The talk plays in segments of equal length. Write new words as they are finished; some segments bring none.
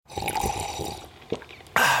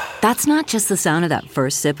That's not just the sound of that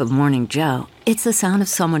first sip of Morning Joe. It's the sound of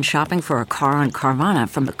someone shopping for a car on Carvana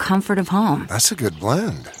from the comfort of home. That's a good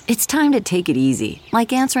blend. It's time to take it easy,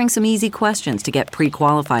 like answering some easy questions to get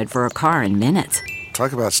pre-qualified for a car in minutes.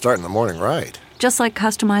 Talk about starting the morning right. Just like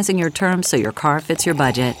customizing your terms so your car fits your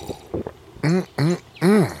budget.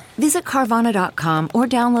 Visit Carvana.com or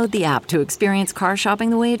download the app to experience car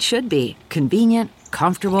shopping the way it should be. Convenient,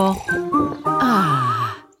 comfortable.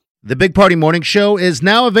 The Big Party Morning Show is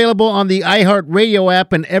now available on the iHeartRadio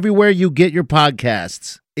app and everywhere you get your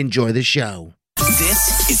podcasts. Enjoy the show.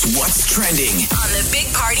 This is what's trending on the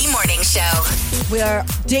Big Party Morning Show. We are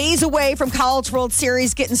days away from College World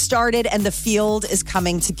Series getting started, and the field is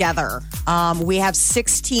coming together. We have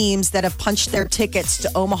 6 teams that have punched their tickets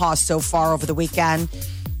to Omaha so far over the weekend.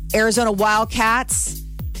 Arizona Wildcats,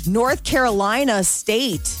 North Carolina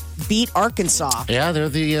State beat Arkansas. Yeah, they're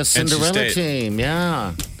the Cinderella team.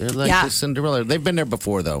 Yeah, they're like the Cinderella. They've been there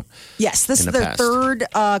before, though. Yes, this is their third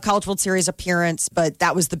College World Series appearance, but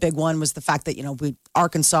that was the big one, was the fact that,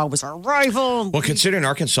 Arkansas was our rival. Well, considering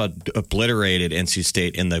Arkansas obliterated NC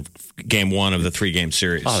State in the game 1 of the 3-game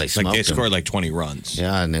series. Oh, they scored like 20 runs.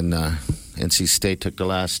 Yeah, and then NC State took the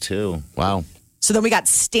last 2. Wow. So then we got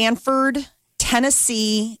Stanford,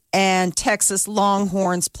 Tennessee, and Texas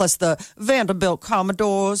Longhorns, plus the Vanderbilt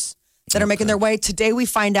Commodores that are making their way. Today we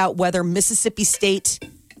find out whether Mississippi State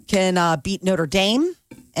can beat Notre Dame,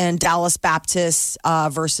 and Dallas Baptist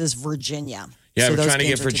versus Virginia. Yeah, so we're trying to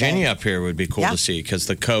get Virginia up here. Would be cool to see, because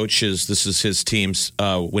the coach this is his team's,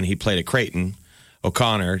 when he played at Creighton,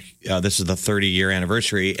 O'Connor, this is the 30-year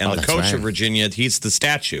anniversary, and the coach of Virginia, he's the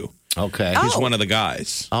statue. Okay. He's one of the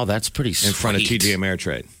guys. Oh, that's pretty sweet. In front of TD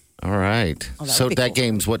Ameritrade. All right. So that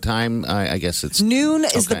game's what time? I guess it's noon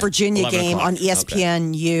is the Virginia 11 game o'clock. on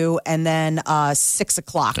ESPNU, and then 6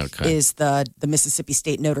 o'clock is the Mississippi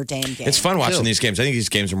State Notre Dame game. It's fun watching these games. I think these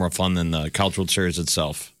games are more fun than the College World Series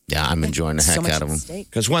itself. Yeah, I'm enjoying the heck out of them.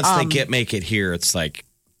 Because once they make it here, it's like,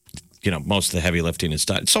 most of the heavy lifting is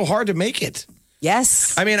done. It's so hard to make it.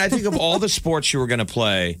 Yes. I mean, I think of all the sports you were going to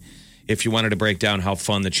play, if you wanted to break down how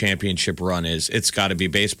fun the championship run is, it's got to be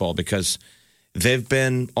baseball, because they've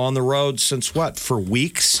been on the road since for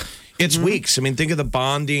weeks? It's weeks. I mean, think of the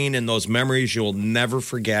bonding and those memories you'll never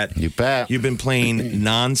forget. You bet. You've been playing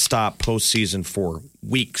nonstop postseason for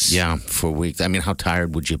weeks. Yeah, for weeks. I mean, how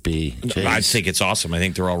tired would you be? Jeez. I think it's awesome. I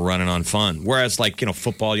think they're all running on fun. Whereas,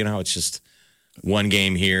 football, how it's just one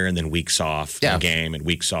game here and then weeks off. Yeah. A game and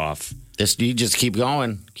weeks off. You just keep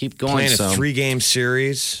going. Keep going. Playing a 3-game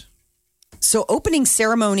series. So opening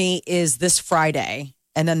ceremony is this Friday,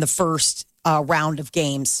 and then the first round of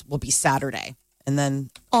games will be Saturday, and then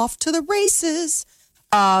off to the races.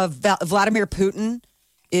 Vladimir Putin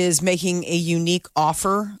is making a unique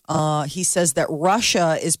offer. He says that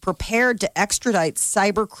Russia is prepared to extradite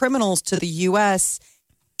cyber criminals to the U.S.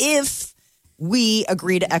 if we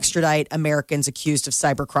agree to extradite Americans accused of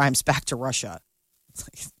cyber crimes back to Russia.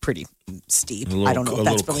 It's pretty steep. I don't know if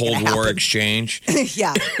that's really going to happen. Cold War exchange.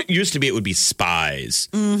 Yeah. Used to be it would be spies.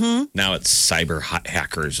 Mm-hmm. Now it's cyber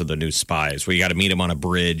hackers are the new spies, where you got to meet them on a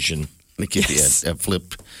bridge and they give you a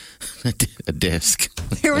flip, a disc.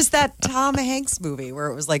 There was that Tom Hanks movie where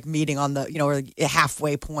it was like meeting on the, a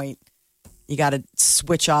halfway point. You got to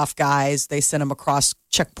switch off guys. They send them across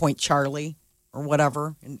Checkpoint Charlie or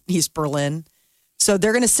whatever in East Berlin. So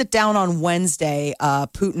they're going to sit down on Wednesday,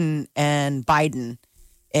 Putin and Biden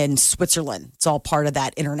in Switzerland. It's all part of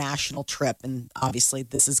that international trip. And obviously,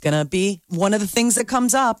 this is going to be one of the things that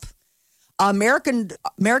comes up. Americans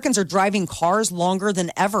are driving cars longer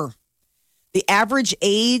than ever. The average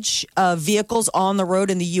age of vehicles on the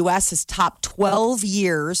road in the U.S. has topped 12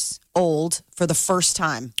 years old for the first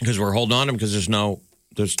time. Because we're holding on to them, because there's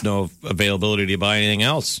no availability to buy anything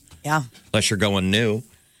else. Yeah. Unless you're going new.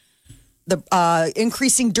 The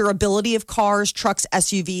increasing durability of cars, trucks,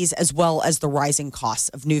 SUVs, as well as the rising costs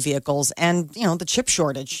of new vehicles and, the chip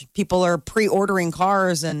shortage. People are pre-ordering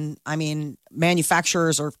cars, and,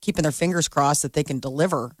 manufacturers are keeping their fingers crossed that they can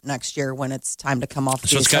deliver next year when it's time to come off the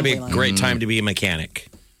So it's got to be a line. great time to be a mechanic.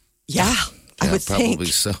 Yeah, I would think.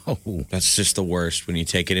 Probably so. That's just the worst, when you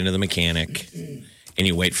take it into the mechanic and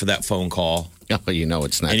you wait for that phone call. Oh,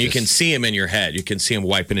 it's not. And you can see him in your head. You can see him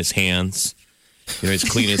wiping his hands. He's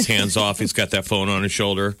cleaning his hands off. He's got that phone on his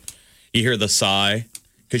shoulder. You hear the sigh.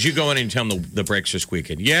 Because you go in and tell him the brakes are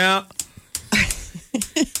squeaking. Yeah.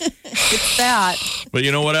 It's that. But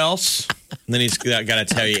you know what else? And then he's got to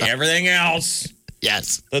tell you everything else.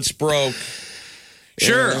 Yes. That's broke.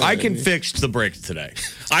 Sure, I can fix the brakes today.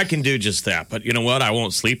 I can do just that. But you know what? I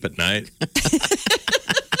won't sleep at night.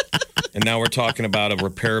 And now we're talking about a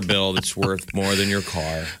repair bill that's worth more than your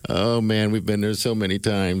car. Oh, man, we've been there so many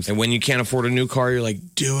times. And when you can't afford a new car, you're like,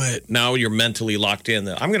 do it. Now you're mentally locked in.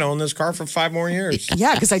 I'm going to own this car for 5 more years.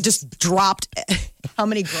 Yeah, because I just dropped how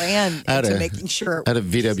many grand into making sure. I had a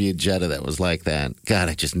VW Jetta that was like that. God,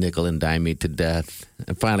 I just nickel and dime me to death.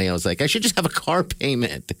 And finally, I was like, I should just have a car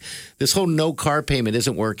payment. This whole no car payment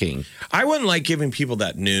isn't working. I wouldn't like giving people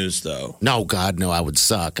that news, though. No, God, no, I would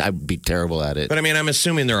suck. I'd be terrible at it. But I mean, I'm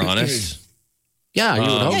assuming they're honest. Yeah, you would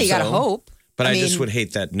hope Yeah, you got to so. hope. But I just would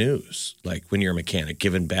hate that news. Like when you're a mechanic,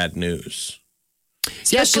 giving bad news.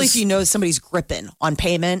 Especially if you know somebody's gripping on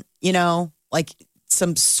payment, like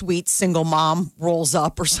some sweet single mom rolls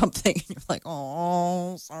up or something. And you're like,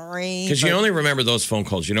 oh, sorry. Because you only remember those phone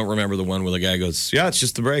calls. You don't remember the one where the guy goes, yeah, it's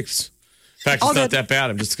just the brakes. In fact, it's not that bad.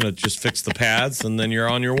 I'm just going to fix the pads and then you're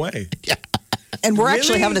on your way. Yeah. And we're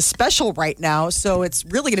actually having a special right now, so it's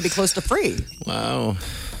really going to be close to free. Wow.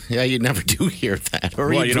 Yeah, you never do hear that. Or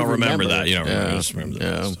Well, you even don't remember that. You don't remember, just remember the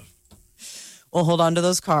bad stuff. Well, hold on to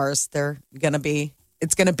those cars. It's going to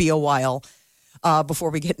be a while before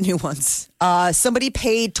we get new ones. Somebody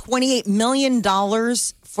paid $28 million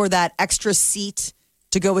for that extra seat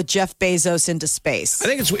to go with Jeff Bezos into space. I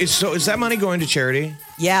think it's so. Is that money going to charity?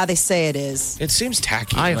 Yeah, they say it is. It seems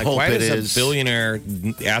tacky. I hope why it is a billionaire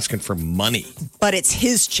asking for money? But it's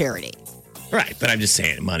his charity. Right, but I'm just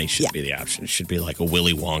saying money should be the option. It should be like a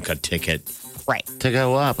Willy Wonka ticket. Right. To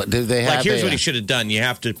go up. Do they have Here's what he should have done. You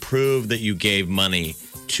have to prove that you gave money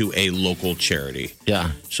to a local charity.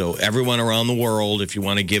 Yeah. So everyone around the world, if you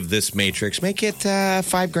want to give this matrix, make it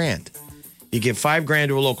 $5,000. You give $5,000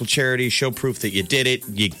 to a local charity, show proof that you did it,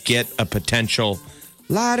 you get a potential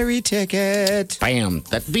lottery ticket. Bam.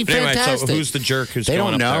 That'd be Anyway, fantastic. so who's the jerk who's They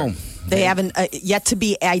going don't up know. there? They haven't yet to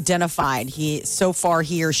be identified. So far,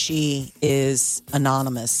 he or she is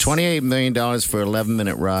anonymous. $28 million for an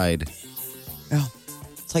 11-minute ride. Oh,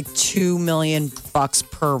 it's like $2 million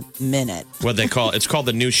per minute. What they call it's called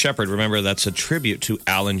the New Shepard. Remember, that's a tribute to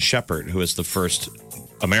Alan Shepard, who is the first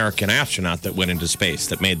American astronaut that went into space,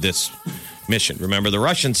 that made this mission. Remember, the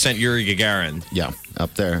Russians sent Yuri Gagarin. Yeah,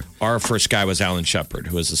 up there. Our first guy was Alan Shepard,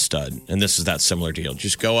 who was a stud. And this is that similar deal.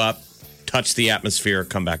 Just go up, touch the atmosphere,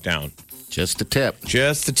 come back down. Just a tip.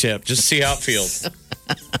 Just the tip. Just see how it feels.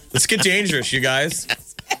 Let's get dangerous, you guys.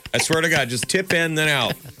 I swear to God, just tip in, then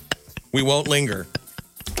out. We won't linger.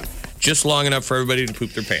 Just long enough for everybody to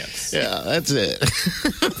poop their pants. Yeah, that's it.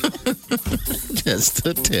 Just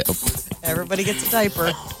a tip. Everybody gets a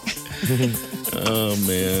diaper. Oh,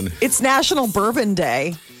 man. It's National Bourbon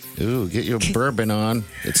Day. Ooh, get your bourbon on.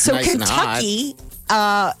 It's So nice and hot. Kentucky,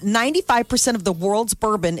 95% of the world's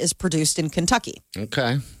bourbon is produced in Kentucky.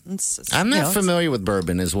 Okay. It's, I'm not familiar with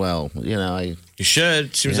bourbon as well. You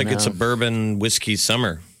should. Seems like it's a bourbon whiskey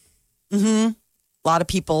summer. Mm-hmm. A lot of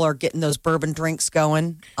people are getting those bourbon drinks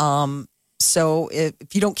going. So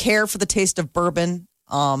if you don't care for the taste of bourbon,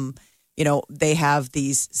 they have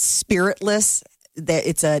these spiritless.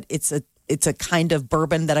 It's a kind of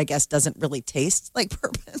bourbon that I guess doesn't really taste like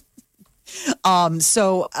bourbon. But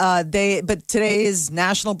today is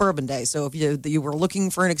National Bourbon Day. So if you were looking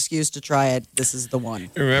for an excuse to try it, this is the one.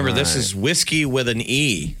 Remember, this is whiskey with an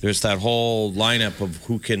E. There's that whole lineup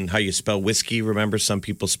of how you spell whiskey. Remember, some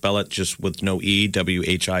people spell it just with no E,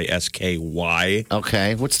 WHISKY.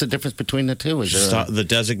 Okay. What's the difference between the two? Is Just the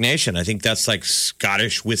designation. I think that's like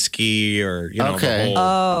Scottish whiskey or, the Okay.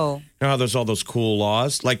 whole... You know how there's all those cool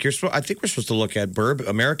laws? Like I think we're supposed to look at bourbon.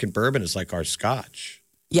 American bourbon is like our Scotch.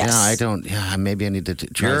 Yes. Yeah, I don't. Yeah, maybe I need to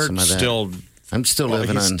try You're some of that. I'm still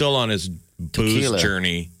living he's on still on his booze tequila.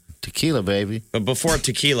 journey. Tequila, baby. But before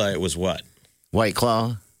tequila, it was what? White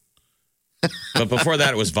Claw. But before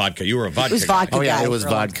that, it was vodka. You were a vodka It was vodka. guy. Oh, yeah, guy it was for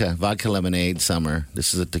a long vodka. Vodka lemonade summer.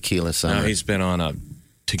 This is a tequila summer. Now he's been on a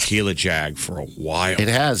tequila jag for a while. It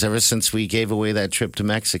has, ever since we gave away that trip to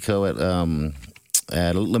Mexico at La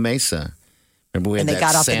Mesa. Remember we had And they that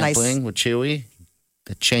got off the nice- sampling with Chewy?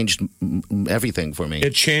 That changed everything for me.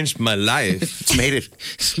 It changed my life.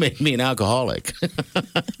 It's made me an alcoholic.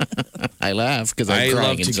 I laugh because I'm I crying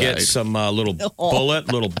love to inside. get some little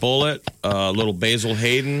bullet, little Basil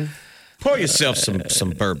Hayden. Pour yourself some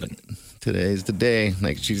bourbon. Today's the day,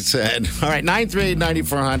 like she said. All right,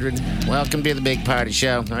 938-9400. Welcome to the Big Party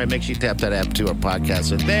Show. All right, make sure you tap that app to our podcast.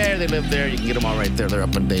 So there, they live there. You can get them all right there. They're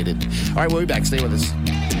up and dated. All right, we'll be back. Stay with us.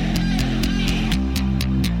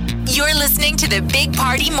 You're listening to the Big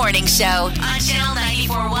Party Morning Show on Channel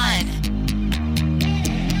 94.1.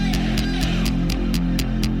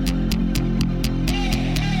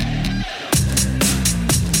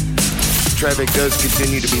 traffic does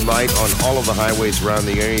continue to be light on all of the highways around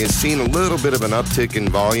the area. Seen a little bit of an uptick in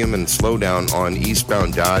volume and slowdown on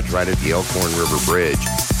eastbound Dodge right at the Elkhorn River Bridge.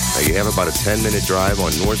 Now, you have about a 10-minute drive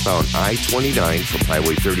on northbound I-29 from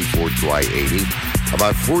Highway 34 to I-80.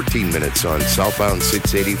 About 14 minutes on southbound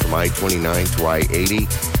 680 from I-29 to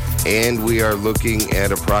I-80. And we are looking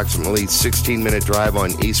at approximately 16-minute drive on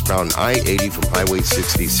eastbound I-80 from Highway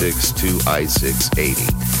 66 to I-680.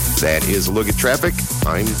 That is a look at traffic.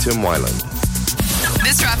 I'm Tim Weiland.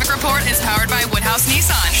 This traffic report is powered by Woodhouse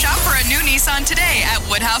Nissan. Shop for a new Nissan today at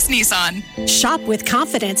Woodhouse Nissan. Shop with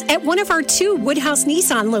confidence at one of our 2 Woodhouse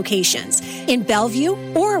Nissan locations in Bellevue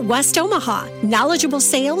or West Omaha. Knowledgeable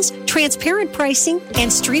sales, transparent pricing,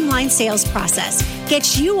 and streamlined sales process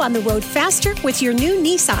gets you on the road faster with your new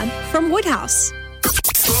Nissan from Woodhouse.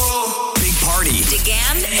 Big Party,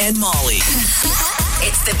 DeGan and Molly.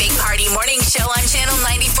 It's the Big Party Morning Show on Channel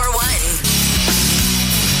 94.1.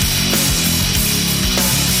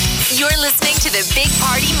 You're listening to the Big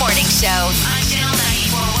Party Morning Show on Channel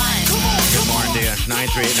 94.1. Good morning, dear.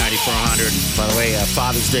 938-9400. By the way,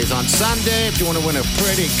 Father's Day's on Sunday. If you want to win a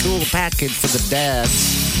pretty cool package for the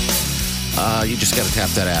dads, you just got to tap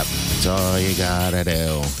that app. That's all you got to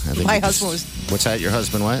do. My husband was... What's that? Your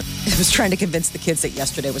husband what? I was trying to convince the kids that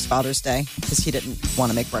yesterday was Father's Day because he didn't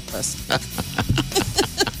want to make breakfast.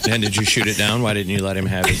 And did you shoot it down? Why didn't you let him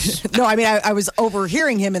have his... No, I mean, I was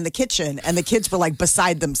overhearing him in the kitchen, and the kids were, like,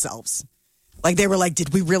 beside themselves. Like, they were like,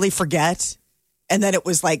 did we really forget? And then it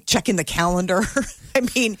was, like, checking the calendar. I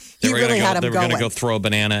mean, he really had him going. They were going to go throw a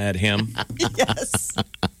banana at him. Yes.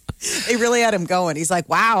 They really had him going. He's like,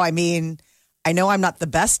 wow, I mean, I know I'm not the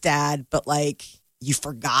best dad, but, like, you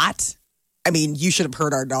forgot? I mean, you should have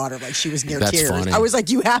heard our daughter. Like, she was near tears. Funny. I was like,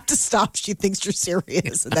 you have to stop. She thinks you're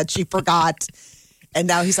serious and that she forgot. And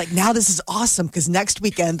now he's like, now this is awesome because next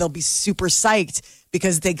weekend they'll be super psyched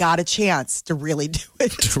because they got a chance to really do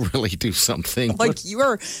it. To really do something. Like, you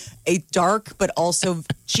are a dark but also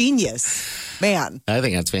genius man. I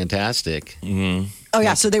think that's fantastic. Mm-hmm. Oh,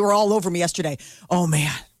 yeah. So they were all over me yesterday. Oh, man,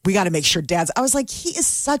 we got to make sure Dad's. I was like, he is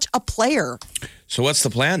such a player. So what's the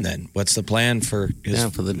plan then? What's the plan for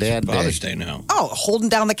the dad Father's Day now? Oh, holding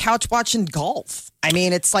down the couch watching golf. I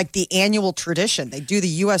mean, it's like the annual tradition. They do the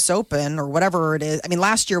U.S. Open or whatever it is. I mean,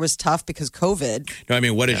 last year was tough because COVID. No, I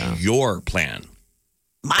mean, what is your plan?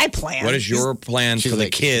 My plan? What is your plan for the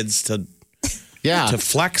kids to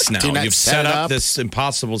flex now? You've set up this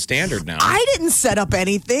impossible standard now. I didn't set up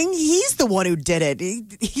anything. He's the one who did it.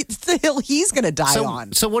 It's the hill he's going to die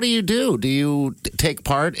on. So what do you do? Do you take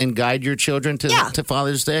part and guide your children to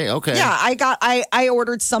Father's Day? Okay. Yeah, I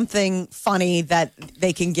ordered something funny that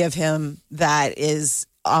they can give him that is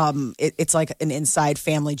it's like an inside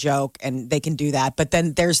family joke, and they can do that. But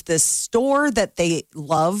then there's this store that they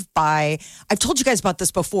love I've told you guys about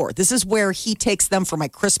this before. This is where he takes them for my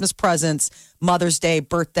Christmas presents, Mother's Day,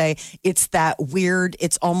 birthday. It's that weird,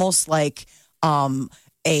 it's almost like a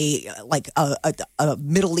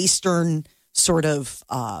Middle Eastern sort of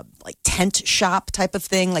like tent shop type of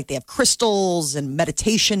thing. Like they have crystals and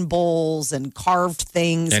meditation bowls and carved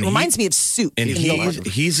things. And it reminds me of soup. And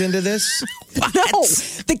he's into this? No,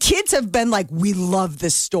 the kids have been like, we love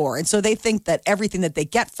this store. And so they think that everything that they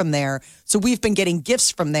get from there. So we've been getting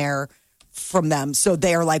gifts from them. So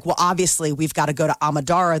they're like, well, obviously we've got to go to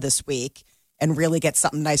Amadara this week and really get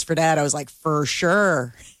something nice for Dad. I was like, for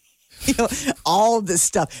sure. You know, all of this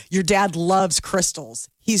stuff. Your dad loves crystals.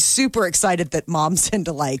 He's super excited that Mom's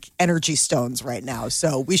into like energy stones right now.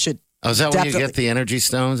 So we should. Oh, is that where you get the energy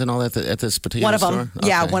stones and all that at this particular store? One of them. Okay,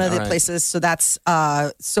 yeah, one of the places. So that's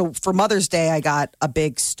so for Mother's Day, I got a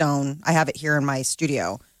big stone. I have it here in my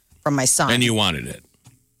studio from my son. And you wanted it.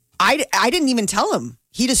 I didn't even tell him.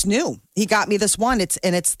 He just knew. He got me this one.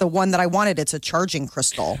 It's the one that I wanted. It's a charging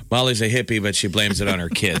crystal. Molly's a hippie, but she blames it on her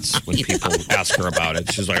kids when people ask her about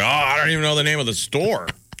it. She's like, oh, I don't even know the name of the store.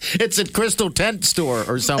 It's a crystal tent store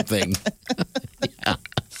or something.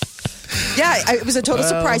 Yeah, it was a total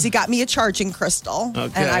surprise. He got me a charging crystal,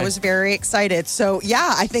 and I was very excited. So,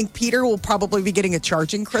 yeah, I think Peter will probably be getting a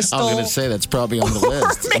charging crystal. I was going to say that's probably on the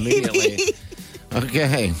list immediately.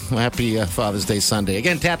 Okay, well, happy Father's Day Sunday.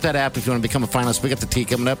 Again, tap that app if you want to become a finalist. We got the tea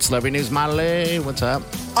coming up. Celebrity News, Molly, what's up?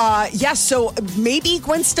 So maybe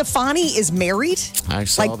Gwen Stefani is married. I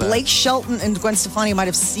saw that. Blake Shelton and Gwen Stefani might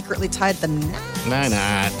have secretly tied the knot. Why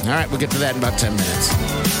not? All right, we'll get to that in about 10 minutes.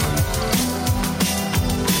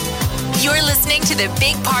 You're listening to the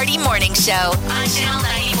Big Party Morning Show on Channel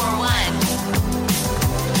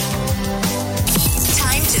 94.1.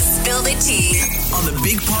 Time to spill the tea on the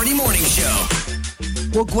Big Party Morning Show.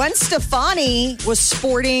 Well, Gwen Stefani was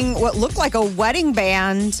sporting what looked like a wedding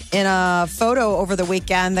band in a photo over the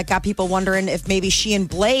weekend that got people wondering if maybe she and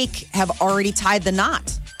Blake have already tied the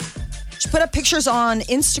knot. She put up pictures on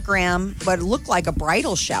Instagram, but it looked like a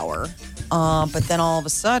bridal shower. But then all of a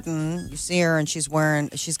sudden, you see her and she's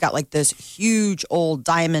got like this huge old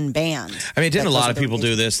diamond band. I mean, didn't a lot of people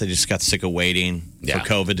do this? They just got sick of waiting for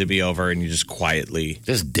COVID to be over and you just quietly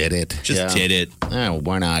just did it. Did it. Oh,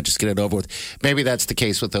 why not? Just get it over with. Maybe that's the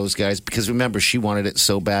case with those guys because remember, she wanted it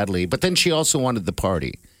so badly, but then she also wanted the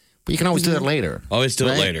party. But you can always do that later. Always do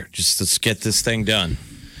it later. Just let's get this thing done.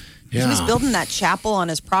 Yeah. He was building that chapel on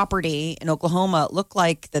his property in Oklahoma. It looked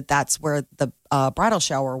like that's where the bridal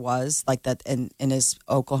shower was, like that in his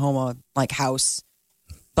Oklahoma like house.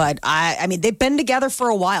 But I mean, they've been together for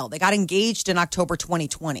a while. They got engaged in October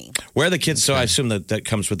 2020. Where are the kids? So I assume that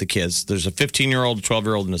comes with the kids. There's a 15-year-old, a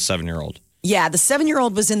 12-year-old, and a 7-year-old. Yeah, the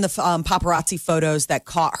 7-year-old was in the paparazzi photos that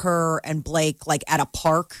caught her and Blake like at a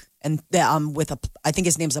park, and with I think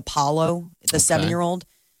his name's Apollo, the 7-year-old.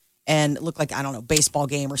 And it looked like, I don't know, baseball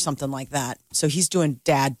game or something like that. So he's doing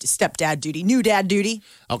stepdad duty, new dad duty.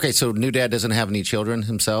 Okay, so new dad doesn't have any children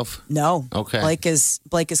himself? No. Okay. Blake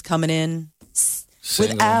is coming in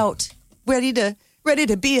without ready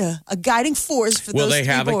to be a guiding force for those Will they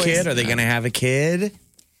have boys. A kid? Are they going to have a kid?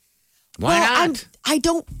 Why not? I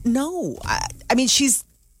don't know. I mean, she's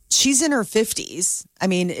in her 50s. I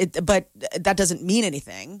mean, but that doesn't mean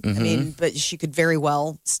anything. Mm-hmm. I mean, but she could very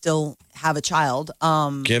well still have a child.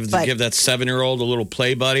 Give that 7-year-old a little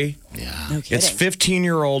play buddy. Yeah. No kidding. It's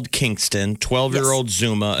 15-year-old Kingston, 12-year-old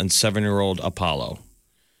Zuma, and 7-year-old Apollo.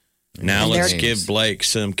 Now And let's they're- give Blake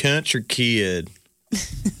some country kid.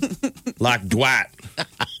 Like Dwight.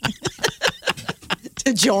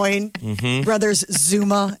 to join brothers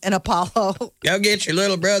Zuma and Apollo. Go get your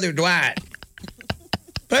little brother Dwight.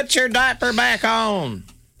 Put your diaper back on.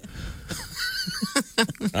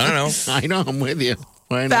 I don't know. I know, I'm with you.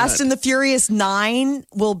 Why not? Fast and the Furious 9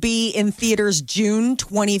 will be in theaters June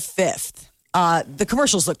 25th. The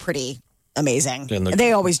commercials look pretty amazing. And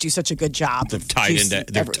they always do such a good job. They're tied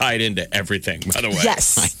into everything, by the way.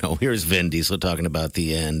 Yes. I know. Here's Vin Diesel talking about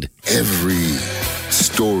the end. Every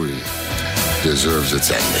story deserves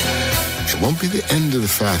its ending. It won't be the end of the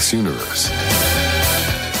Fast universe.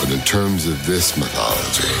 But in terms of this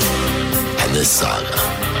mythology and this saga,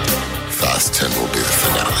 Fast 10 will be the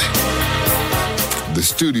finale. The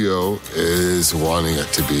studio is wanting it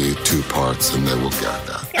to be 2 parts, and they will get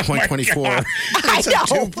that. 2024. It's a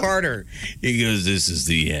two-parter. He goes, this is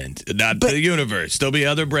the end. Not the universe. There'll be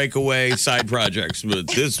other breakaway side projects, but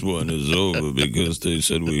this one is over because they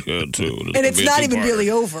said we had to. And it's not even really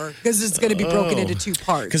over because it's going to be broken into 2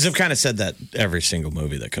 parts. Because they've kind of said that every single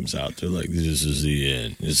movie that comes out. They're like, this is the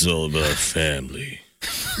end. It's all about family.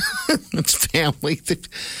 It's family.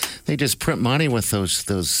 They just print money with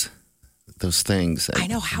those things. I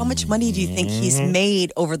know. How much money do you think he's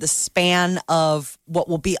made over the span of what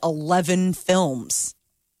will be 11 films?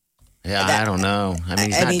 Yeah, I don't know. I mean,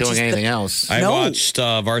 he's not doing anything else. I watched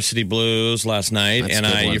Varsity Blues last night, That's a and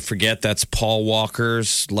good one. you forget that's Paul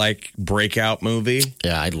Walker's breakout movie.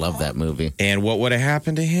 Yeah, I love that movie. And what would have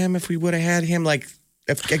happened to him if we would have had him?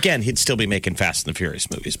 Again, he'd still be making Fast and the Furious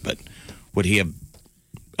movies, but would he have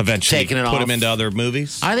eventually Taking it put off. him into other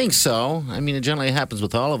movies? I think so. I mean, it generally happens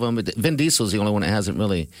with all of them, but Vin Diesel's the only one that hasn't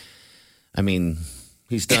really. I mean,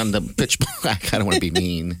 he's done the Pitch Black. I don't want to be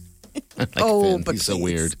mean. I like Vin. but He's so please.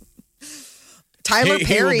 weird. Tyler He will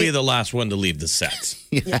Perry. be the last one to leave the set.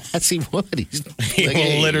 Yes, he would. He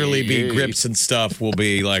will literally be grips and stuff. Will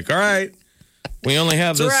be like, all right, we only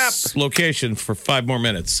have this location for 5 more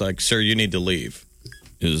minutes. Like, sir, you need to leave.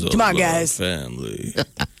 Come on, guys. Family.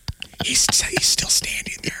 He's still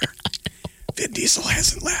standing there. Vin Diesel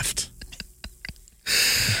hasn't left.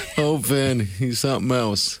 Oh, Vin, he's something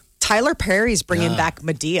else. Tyler Perry's bringing back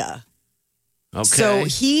Medea. Okay. So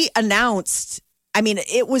he announced. I mean,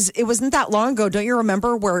 it wasn't that long ago. Don't you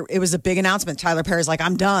remember where it was a big announcement? Tyler Perry's like,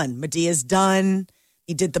 I'm done. Medea's done.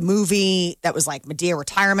 He did the movie that was like Medea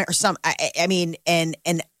retirement or something. I mean, and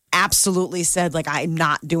absolutely said like, I'm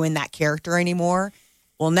not doing that character anymore.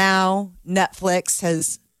 Well, now Netflix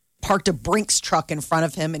has parked a Brinks truck in front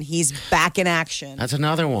of him, and he's back in action. That's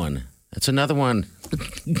another one.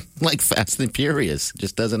 Like Fast and Furious.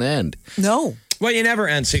 Just doesn't end. No. Well, you never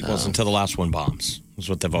end sequels until the last one bombs. Is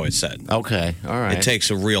what they've always said. Okay. All right. It takes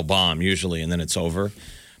a real bomb usually, and then it's over.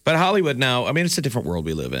 But Hollywood now, I mean, it's a different world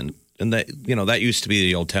we live in, and that used to be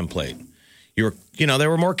the old template. They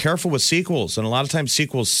were more careful with sequels, and a lot of times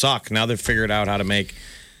sequels suck. Now they've figured out how to make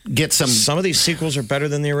get some of these sequels are better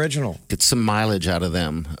than the original. Get some mileage out of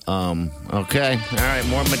them. Okay. All right.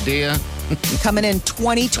 More Medea. Coming in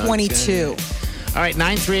 2022. Okay. All right.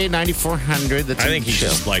 938-9400. I think he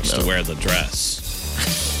just likes to wear the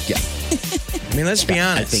dress. Yeah. I mean, let's be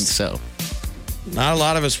honest. I think so. Not a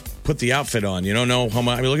lot of us put the outfit on. You don't know how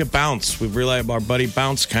much. I mean, look at Bounce. We realized our buddy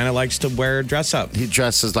Bounce kind of likes to wear dress up. He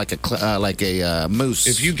dresses like a moose.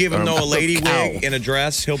 If you give him a lady cow. wig in a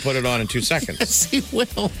dress, he'll put it on in 2 seconds. Yes, he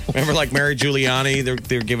will. Remember, like Mary Giuliani,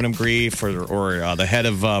 they're giving him grief, or the head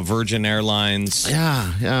of Virgin Airlines.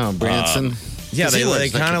 Yeah, Branson. They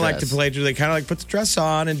kind of like to play. They kind of like put the dress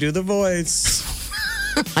on and do the voice.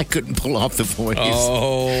 I couldn't pull off the voice.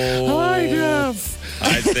 Oh,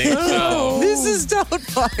 I think so. This is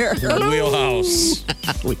Doubtfire. Wheelhouse.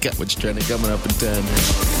 We got what's trending coming up in 10.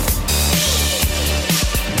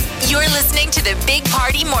 You're listening to the Big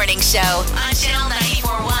Party Morning Show on Channel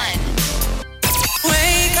 94.1.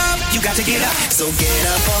 Wake up, you got to get up. So get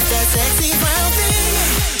up off that sexy brown thing.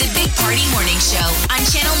 The Big Party Morning Show on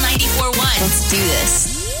Channel 94.1. Let's do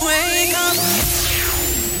this. Wake up.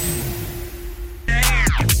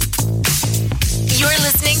 You're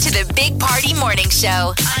listening to the Big Party Morning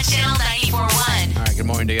Show on Channel 94.1. All right, good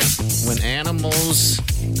morning to you. When animals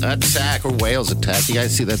attack or whales attack, you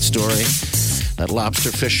guys see that story? That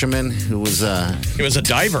lobster fisherman who was he was a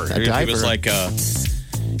diver. A diver. He was like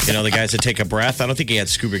the guys that take a breath. I don't think he had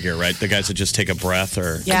scuba gear, right? The guys that just take a breath,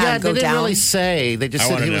 or Yeah, they go didn't down. really say. They just I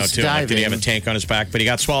said want he to know was too. diving. Like, did he have a tank on his back? But he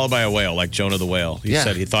got swallowed by a whale, like Jonah the whale. He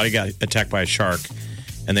said he thought he got attacked by a shark,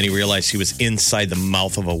 and then he realized he was inside the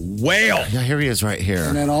mouth of a whale. Yeah, here he is right here.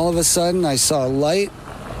 And then all of a sudden, I saw light,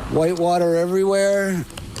 white water everywhere.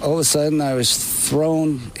 All of a sudden, I was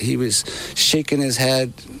thrown. He was shaking his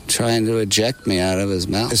head, trying to eject me out of his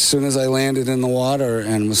mouth. As soon as I landed in the water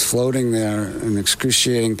and was floating there in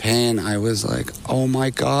excruciating pain, I was like, "Oh my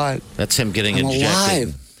God!" That's him getting I'm injected.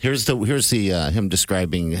 alive. Here's the him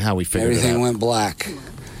describing how he figured Everything it out. went black.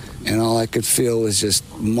 And all I could feel was just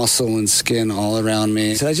muscle and skin all around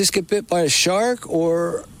me. Did I just get bit by a shark?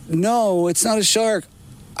 Or no, it's not a shark.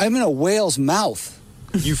 I'm in a whale's mouth.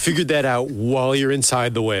 You figured that out while you're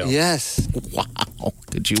inside the whale. Yes. Wow.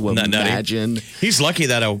 Could you imagine? He's lucky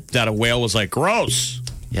that a whale was like, gross.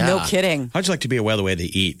 Yeah. No kidding. How'd you like to be a whale the way they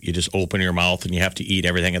eat? You just open your mouth and you have to eat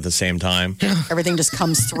everything at the same time. Everything just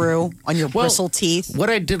comes through on your bristle teeth. What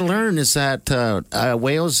I did learn is that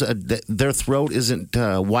whales, their throat isn't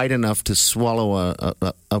wide enough to swallow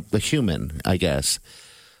a human, I guess.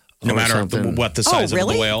 No matter what the size of the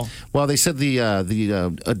whale. Well, they said the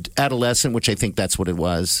adolescent, which I think that's what it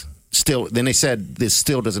was. Still, then they said this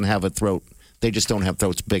still doesn't have a throat. They just don't have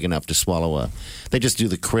throats big enough to swallow They just do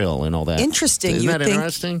the krill and all that. Interesting. Isn't You that would think-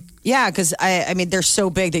 interesting? Yeah, because I mean, they're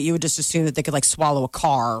so big that you would just assume that they could like swallow a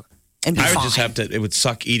car and be I would fine. just have to, it would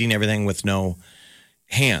suck eating everything with no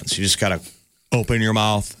hands. You just got to open your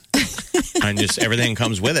mouth and just everything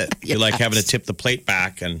comes with it. You're like having to tip the plate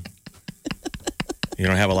back and you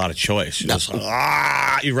don't have a lot of choice. You just,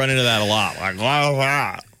 you run into that a lot. Like,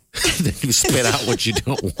 Then you spit out what you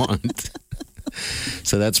don't want.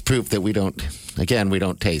 So that's proof that we don't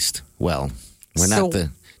taste well. We're So not the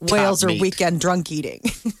top whales are meat. weekend drunk eating.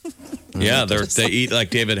 Yeah, they eat like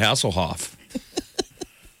David Hasselhoff.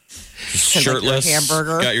 Like Shirtless, your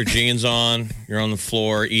hamburger. got your jeans on, you're on the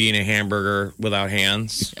floor eating a hamburger without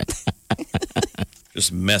hands.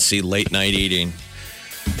 Just messy late night eating.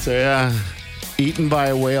 So yeah, eaten by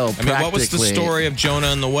a whale. I mean, what was the practically. story of Jonah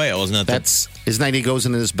and the whale? Isn't that Isn't that he goes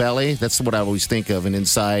into his belly? That's what I always think of. And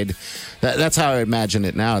inside, that's how I imagine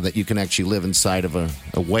it now. That you can actually live inside of a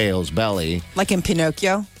whale's belly. Like in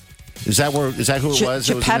Pinocchio. Is that who it was? that was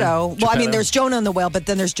in there? Geppetto. Well, I mean, Geppetto? there's Jonah and the whale, but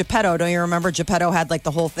then there's Geppetto. Don't you remember? Geppetto had like the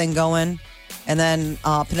whole thing going. And then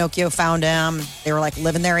Pinocchio found him. They were like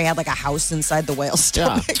living there. He had like a house inside the whale's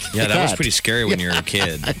stomach. Yeah, that was pretty scary when you were a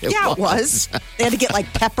kid. Yeah, it was. They had to get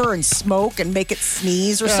like pepper and smoke and make it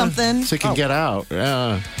sneeze or something. So he can get out.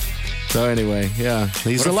 Yeah. So anyway, yeah,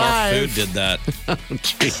 he's What if our alive. food did that?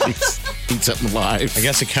 Jeez. Eat something alive. I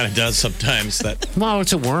guess it kind of does sometimes. That Well,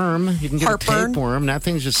 it's a worm. You can get Heartburn? a tapeworm. That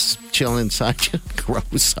thing's just chilling inside you.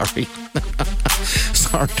 Gross. Sorry.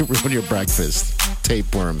 Sorry to ruin your breakfast.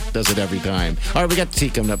 Tapeworm. Does it every time. All right, we got tea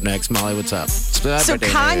coming up next. Molly, what's up? So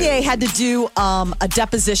Kanye had to do a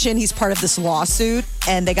deposition. He's part of this lawsuit,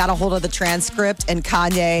 and they got a hold of the transcript. And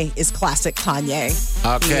Kanye is classic Kanye.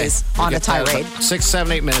 Okay. He is We'll on a get that in tirade. about 6,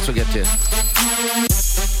 7, 8 minutes. We'll get to you.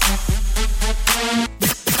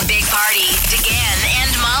 Big Party, DeGan and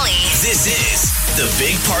Molly This is the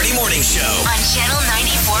Big Party Morning Show. on Channel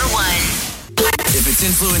 94.1. If it's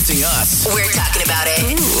influencing us, We're talking about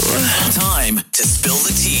it. time to spill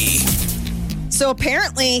the tea. So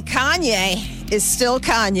apparently Kanye is still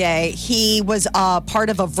Kanye. He was part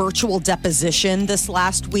of a virtual deposition this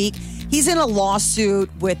last week. He's in a lawsuit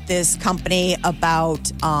with this company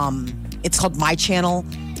about, it's called My Channel,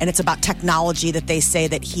 and it's about technology that they say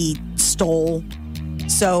that he stole.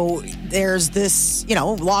 So there's this,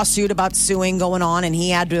 lawsuit about suing going on, and he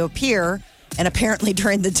had to appear. And apparently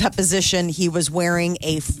during the deposition, he was wearing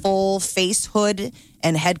a full face hood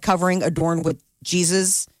and head covering adorned with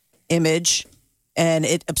Jesus' image. And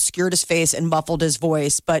it obscured his face and muffled his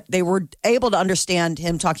voice. But they were able to understand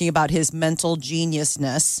him talking about his mental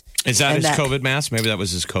geniusness. Is that his COVID mask? Maybe that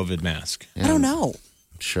was his COVID mask. I don't know.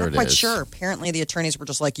 Sure, Not quite sure. Apparently, the attorneys were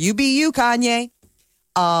just like, "You be you, Kanye."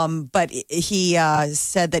 But he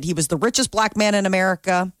said that he was the richest black man in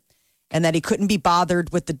America, and that he couldn't be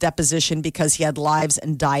bothered with the deposition because he had lives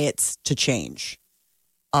and diets to change.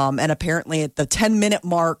 And apparently, at the 10-minute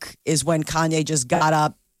mark is when Kanye just got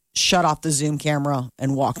up, shut off the Zoom camera,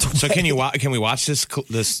 and walked away. So can we watch this?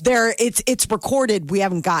 It's recorded. We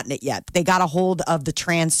haven't gotten it yet. They got a hold of the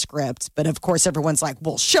transcript, but of course everyone's like,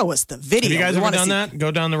 "Well, show us the video." Have you guys ever done that?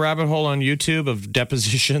 Go down the rabbit hole on YouTube of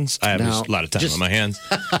depositions. I have a lot of time on my hands,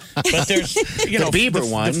 but there's the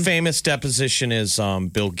Bieber one. The famous deposition is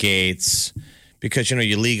Bill Gates, because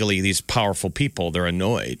you legally these powerful people, they're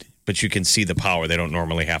annoyed. But you can see the power. They don't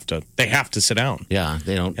normally have to. They have to sit down. Yeah,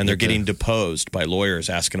 they don't. And they're getting deposed by lawyers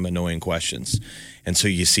asking them annoying questions. And so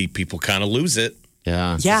you see people kind of lose it.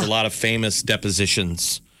 Yeah. There's a lot of famous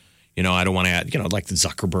depositions. I don't want to add, like the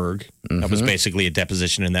Zuckerberg. That was basically a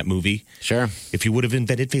deposition in that movie. Sure. If you would have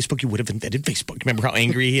invented Facebook, you would have invented Facebook. Remember how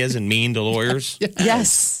angry he is and mean to lawyers?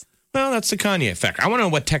 Yes. Well, that's the Kanye effect. I want to know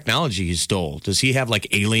what technology he stole. Does he have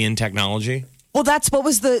alien technology? Well, that's what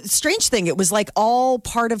was the strange thing. It was all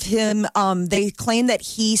part of him. They claim that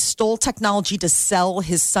he stole technology to sell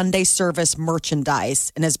his Sunday service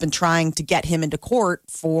merchandise and has been trying to get him into court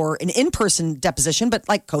for an in-person deposition, but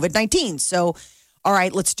COVID-19. So, all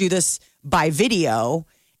right, let's do this by video.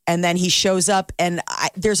 And then he shows up, and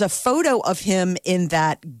there's a photo of him in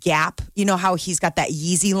that Gap. You know how he's got that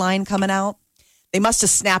Yeezy line coming out? They must have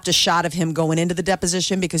snapped a shot of him going into the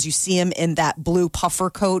deposition because you see him in that blue puffer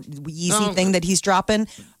coat, Yeezy thing that he's dropping,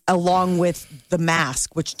 along with the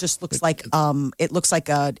mask, which just looks like it looks like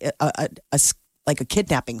a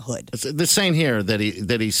kidnapping hood. They're saying here that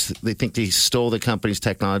they think he stole the company's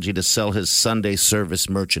technology to sell his Sunday service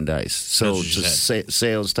merchandise. So just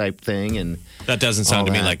sales type thing, and that doesn't sound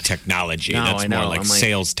to me like technology. No, that's more like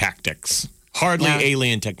sales tactics. Hardly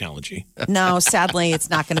alien technology. No, sadly, it's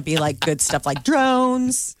not going to be good stuff like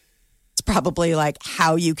drones. It's probably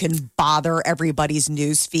how you can bother everybody's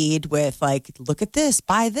news feed with look at this,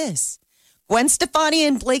 buy this. Gwen Stefani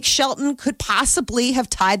and Blake Shelton could possibly have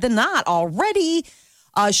tied the knot already.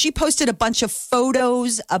 She posted a bunch of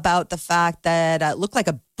photos about the fact that it looked like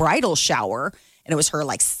a bridal shower. And it was her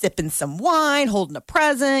sipping some wine, holding a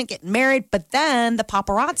present, getting married. But then the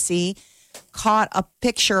paparazzi caught a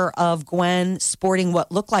picture of Gwen sporting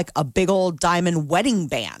what looked like a big old diamond wedding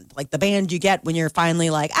band, like the band you get when you're finally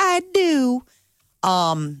I do.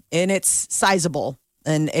 And it's sizable,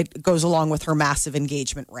 and it goes along with her massive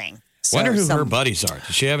engagement ring. So wonder who her buddies are.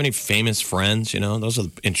 Does she have any famous friends? Those are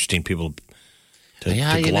interesting people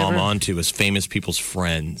to glom onto as famous people's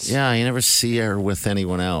friends. Yeah, you never see her with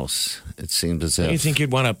anyone else. It seems as if. Do you think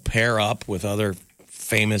you'd want to pair up with other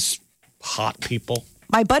famous hot people?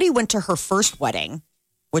 My buddy went to her first wedding,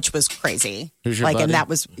 which was crazy. Who's your buddy? And that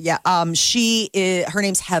was her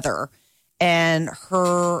name's Heather, and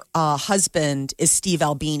her husband is Steve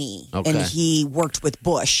Albini, and he worked with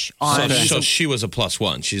Bush on. So she was a plus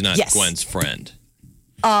one. She's not Gwen's friend.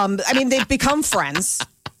 They've become friends.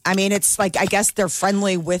 It's I guess they're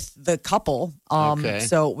friendly with the couple.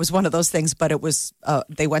 So it was one of those things, but it was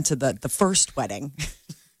they went to the first wedding.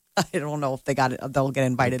 I don't know if they'll get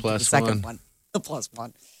invited to the second one. The plus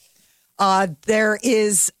one. There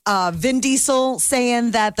is Vin Diesel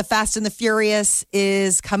saying that the Fast and the Furious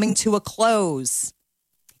is coming to a close.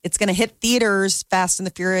 It's going to hit theaters, Fast and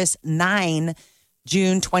the Furious 9,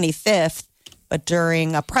 June 25th. But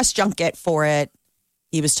during a press junket for it,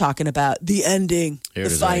 he was talking about the ending, the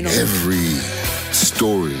final. Every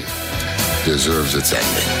story deserves its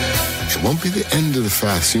ending. It won't be the end of the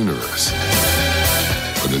Fast universe.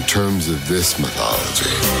 But in terms of this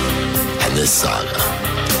mythology and this saga,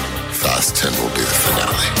 Fast 10 will be the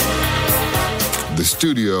finale. The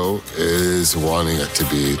studio is wanting it to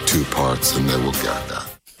be 2 parts, and they will get that.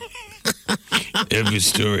 Every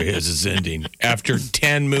story has its ending. After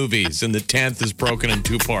 10 movies, and the 10th is broken in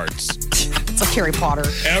 2 parts. It's like Harry Potter.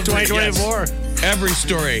 2024. Every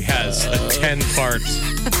story has a 10-part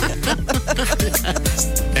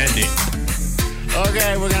ending.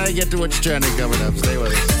 Okay, we're going to get to what's trending coming up. Stay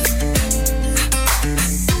with us.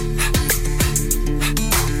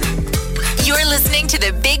 You're listening to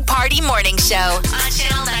the Big Party Morning Show on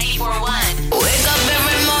Channel 94.1. Wake up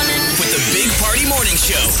every morning with the Big Party Morning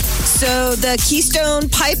Show. So the Keystone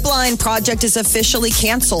Pipeline project is officially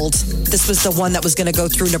canceled. This was the one that was going to go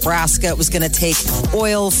through Nebraska. It was going to take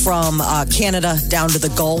oil from Canada down to the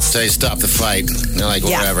Gulf. Say stop the fight. They're like,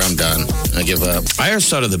 whatever, I'm done. I give up. I always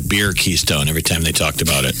thought of the beer Keystone every time they talked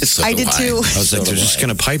about it. I did too. I was like, they're just going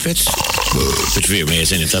to pipe it? Which would be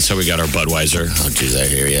amazing if that's how we got our Budweiser. Oh, geez, I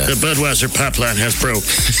hear you. The Budweiser pipeline has broke.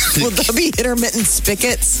 Will there be intermittent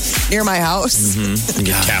spigots near my house? Mm-hmm.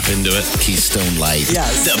 You can tap into it. Keystone Light.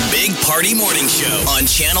 Yes. The Big Party Morning Show on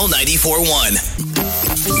Channel 94.1.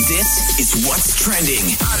 This is what's trending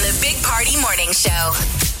on the Big Party Morning Show.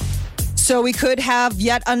 So we could have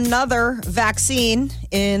yet another vaccine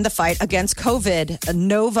in the fight against COVID, a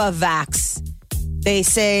Novavax. They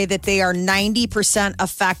say that they are 90%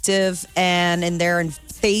 effective and they're in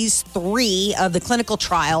phase 3 of the clinical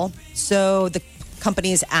trial. So the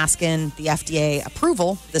company is asking the FDA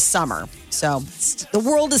approval this summer. So the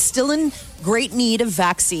world is still in great need of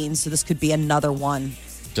vaccines. So this could be another one.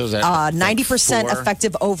 So is that 90% like 4?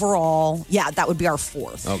 effective overall. Yeah, that would be our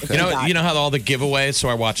 4th. Okay. You know how all the giveaways? So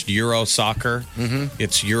I watched Euro Soccer. Mm-hmm.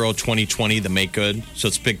 It's Euro 2020, the make good. So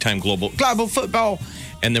it's big time global football.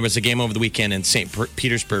 And there was a game over the weekend in St.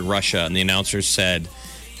 Petersburg, Russia, and the announcers said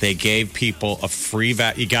they gave people a free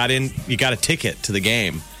you got a ticket to the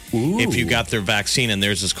game. Ooh. If you got their vaccine, and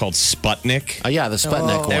theirs is called Sputnik. Oh, yeah, the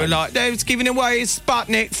Sputnik They were one. like, they was giving away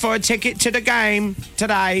Sputnik for a ticket to the game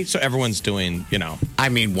today. So everyone's doing, I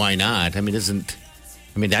mean, why not? I mean,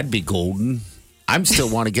 that'd be golden. I'm still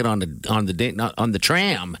want to get on the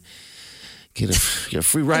tram. Get a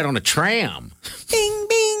free ride on a tram. Bing,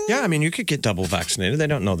 bing. Yeah, I mean, you could get double vaccinated. They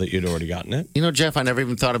don't know that you'd already gotten it. You know, Jeff, I never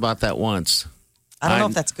even thought about that once. I don't know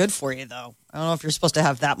if that's good for you, though. I don't know if you're supposed to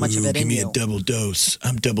have that much of it in you. Give me a double dose.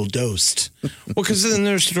 I'm double dosed. Well, because then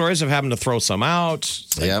there's stories of having to throw some out.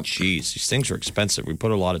 It's like, geez, these things are expensive. We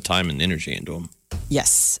put a lot of time and energy into them.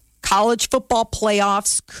 Yes. College football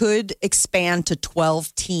playoffs could expand to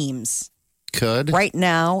 12 teams. Could? Right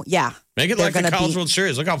now, yeah. Make it like the College World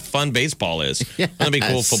Series. Look how fun baseball is. Wouldn't it be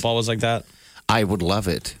cool if football was like that? I would love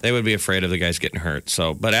it. They would be afraid of the guys getting hurt.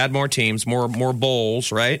 So, but add more teams, more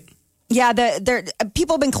bowls, right? Yeah,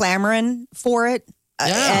 people have been clamoring for it.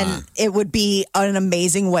 And it would be an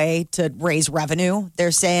amazing way to raise revenue.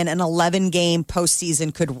 They're saying an 11-game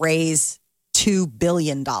postseason could raise $2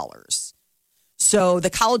 billion. So the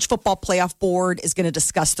College Football Playoff Board is going to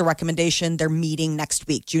discuss the recommendation. They're meeting next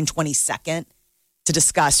week, June 22nd, to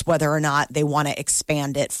discuss whether or not they want to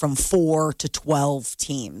expand it from 4 to 12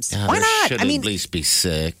 teams. Yeah, Why not? Should at least be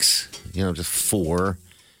 6. Just 4.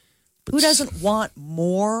 Who doesn't want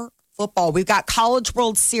more football? We've got College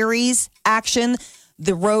World Series action.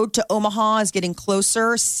 The road to Omaha is getting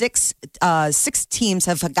closer. Six teams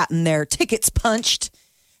have gotten their tickets punched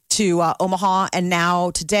to Omaha. And now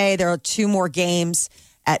today there are 2 more games.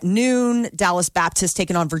 At noon, Dallas Baptist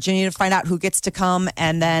taking on Virginia to find out who gets to come.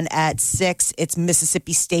 And then at 6, it's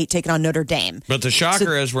Mississippi State taking on Notre Dame. But the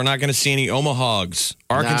shocker is we're not going to see any Omahogs.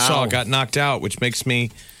 Arkansas got knocked out, which makes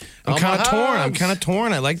me... I'm kind of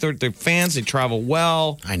torn. I like their fans. They travel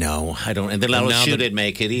well. I know. I don't. And then LSU didn't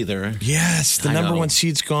make it either. Yes, the number 1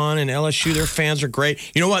 seed's gone, and LSU, their fans are great.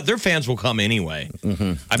 You know what? Their fans will come anyway.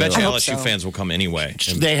 Mm-hmm. I bet you LSU fans will come anyway.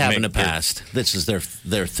 They have in the past. This is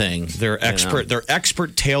their thing. They're expert. They're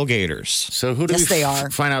expert tailgaters. So who do we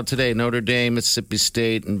find out today? Notre Dame, Mississippi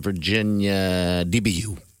State, and Virginia.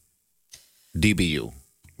 DBU.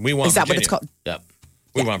 We want. Is that Virginia. what it's called? Yep.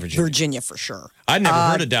 We want Virginia. Virginia for sure. I'd never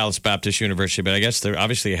heard of Dallas Baptist University, but I guess they're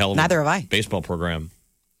obviously a hell of a baseball program.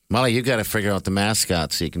 Molly, you got to figure out the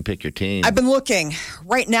mascot so you can pick your team. I've been looking.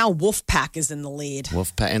 Right now, Wolfpack is in the lead.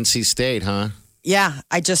 Wolfpack, NC State, huh? Yeah,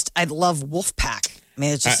 I love Wolfpack. I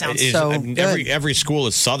mean, it just sounds so good. Every school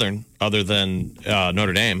is Southern other than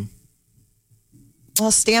Notre Dame.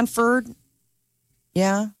 Well, Stanford,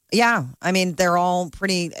 yeah. I mean, they're all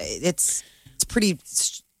pretty. It's pretty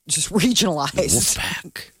just regionalized.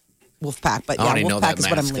 Wolfpack, but I already know that Wolfpack is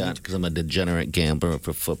what I'm leading. because I'm a degenerate gambler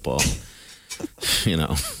for football.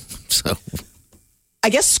 So. I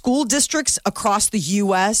guess school districts across the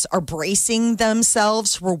U.S. are bracing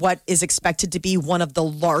themselves for what is expected to be one of the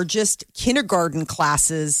largest kindergarten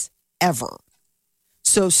classes ever.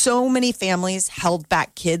 So many families held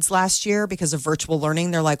back kids last year because of virtual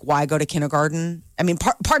learning. They're like, why go to kindergarten? I mean,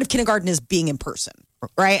 part of kindergarten is being in person,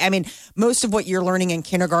 right? I mean, most of what you're learning in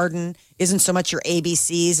kindergarten isn't so much your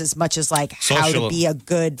ABCs as much as like how to be a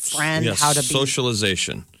good friend, how to be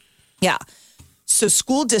socialization. Yeah. So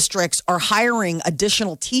school districts are hiring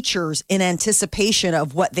additional teachers in anticipation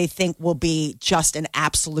of what they think will be just an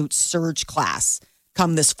absolute surge class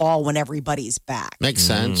come this fall when everybody's back. Makes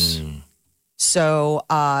sense. So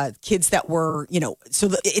kids that were,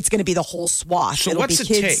 it's going to be the whole swath. So what's it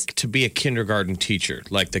take to be a kindergarten teacher,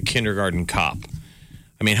 like the kindergarten cop?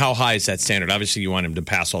 I mean, how high is that standard? Obviously, you want them to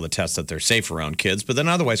pass all the tests that they're safe around kids, but then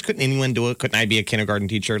otherwise, couldn't anyone do it? Couldn't I be a kindergarten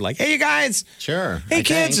teacher? Like, hey, you guys. Sure. Hey,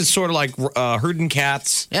 kids. It's sort of like herding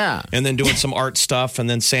cats. Yeah. And then doing some art stuff and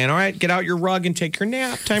then saying, all right, get out your rug and take your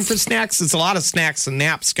nap. Time for snacks. It's a lot of snacks and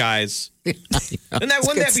naps, guys. Wouldn't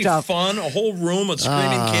that be fun? A whole room of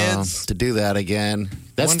screaming kids. To do that again.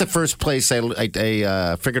 That's the first place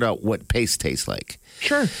I figured out what paste tastes like.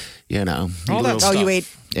 Sure. All that stuff. You ate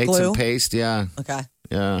glue? some paste, yeah. Okay.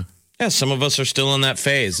 Yeah. Yeah, some of us are still in that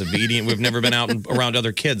phase of eating. We've never been out around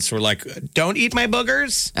other kids. So we're like, don't eat my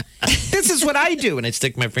boogers. This is what I do. And I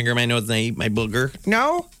stick my finger in my nose and I eat my booger.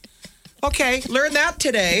 No? Okay, learn that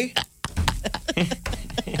today.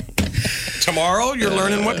 Tomorrow, you're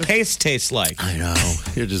learning what paste tastes like. I know.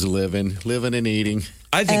 You're just living and eating.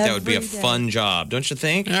 I think that would be a fun job, don't you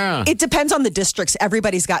think? Yeah. It depends on the districts.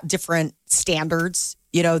 Everybody's got different standards,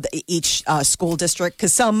 each school district,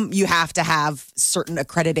 because some you have to have certain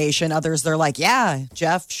accreditation. Others, they're like, yeah,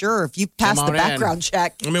 Jeff, sure. If you pass the background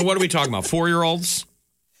check. I mean, what are we talking about? 4-year-olds?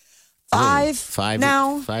 Five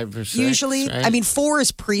now. 5 or 6. Usually. Right? I mean, 4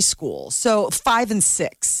 is preschool. So 5 and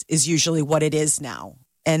 6 is usually what it is now.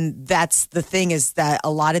 And that's the thing is that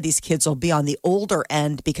a lot of these kids will be on the older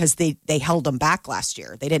end because they held them back last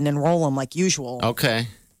year. They didn't enroll them like usual. Okay.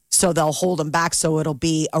 So they'll hold them back. So it'll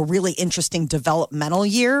be a really interesting developmental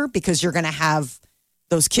year because you're going to have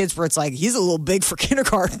those kids where it's like, he's a little big for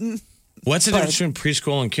kindergarten. What's the difference between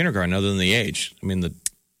preschool and kindergarten other than the age? I mean,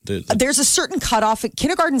 there's a certain cutoff.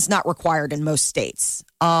 Kindergarten's not required in most states.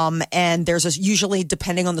 And there's usually,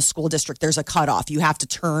 depending on the school district, there's a cutoff. You have to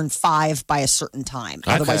turn 5 by a certain time.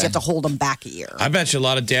 Otherwise, you have to hold them back a year. I bet you a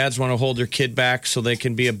lot of dads want to hold their kid back so they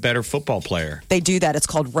can be a better football player. They do that. It's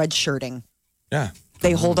called redshirting. Yeah.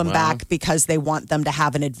 They hold them back because they want them to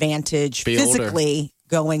have an advantage physically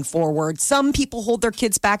going forward. Some people hold their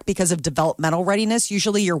kids back because of developmental readiness.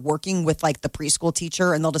 Usually you're working with like the preschool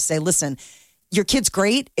teacher and they'll just say, listen, your kid's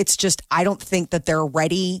great. It's just, I don't think that they're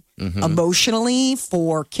ready emotionally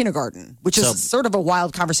for kindergarten, which is sort of a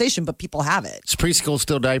wild conversation, but people have it. Is preschool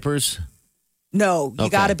still diapers? No, you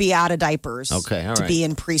got to be out of diapers to be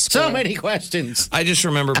in preschool. So many questions. I just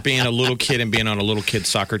remember being a little kid and being on a little kid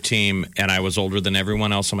soccer team, and I was older than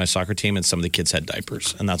everyone else on my soccer team, and some of the kids had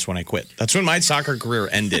diapers, and that's when I quit. That's when my soccer career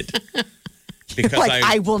ended. Because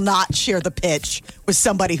I will not share the pitch with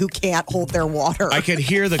somebody who can't hold their water. I could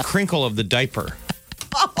hear the crinkle of the diaper.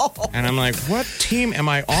 And I'm like, what team am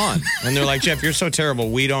I on? And they're like, Jeff, you're so terrible.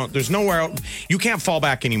 There's nowhere else. You can't fall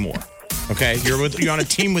back anymore. Okay? You're on a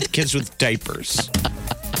team with kids with diapers.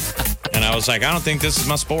 And I was like, I don't think this is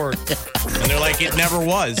my sport. And they're like, it never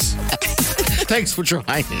was. Thanks for trying.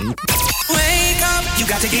 Wake up, you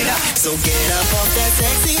got to get up. So get up off that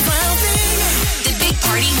sexy brown thing. The Big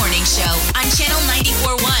Party Morning Show on Channel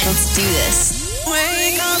 94.1. Let's do this.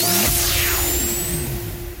 Wake up.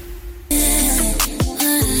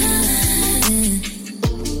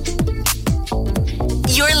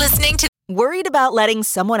 You're listening to Worried about letting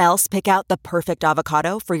someone else pick out the perfect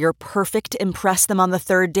avocado for your perfect impress them on the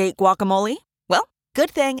third date guacamole? Well, good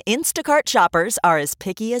thing Instacart shoppers are as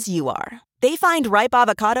picky as you are. They find ripe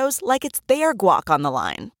avocados like it's their guac on the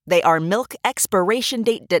line. They are milk expiration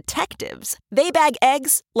date detectives. They bag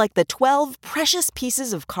eggs like the 12 precious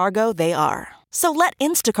pieces of cargo they are. So let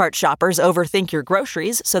Instacart shoppers overthink your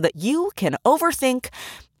groceries so that you can overthink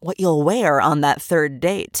what you'll wear on that third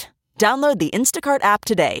date. Download the Instacart app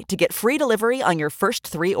today to get free delivery on your first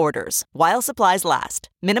 3 orders, while supplies last.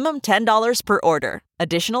 Minimum $10 per order.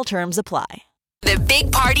 Additional terms apply. the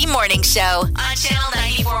Big Party Morning Show on Channel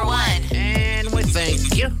 94.1. And we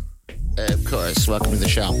thank you. Of course, welcome to the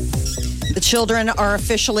show. The children are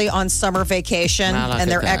officially on summer vacation,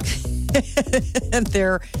 and they're and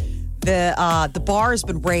the bar has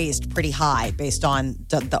been raised pretty high based on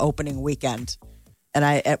the opening weekend. And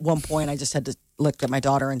at one point, I just had to look at my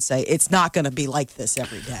daughter and say, it's not going to be like this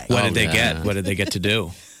every day. What did they get? What did they get to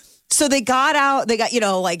do? So they got out,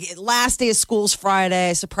 like last day of school's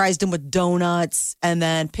Friday, surprised him with donuts and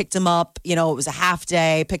then picked him up. It was a half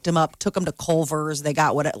day, picked him up, took him to Culver's. They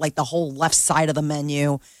got the whole left side of the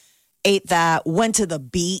menu, ate that, went to the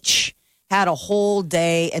beach, had a whole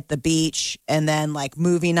day at the beach, and then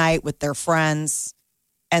movie night with their friends.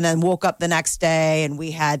 And then woke up the next day and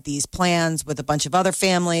we had these plans with a bunch of other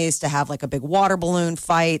families to have like a big water balloon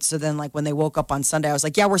fight. So then like when they woke up on Sunday, I was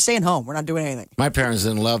like, yeah, we're staying home. We're not doing anything. My parents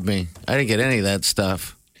didn't love me. I didn't get any of that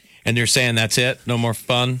stuff. And you're saying that's it? No more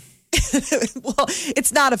fun? Well,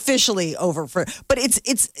 it's not officially over but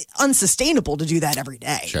it's unsustainable to do that every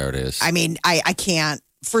day. Sure it is. I mean, I can't.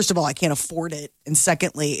 First of all, I can't afford it. And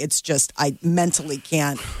secondly, it's just, I mentally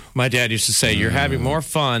can't. My dad used to say, you're having more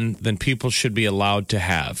fun than people should be allowed to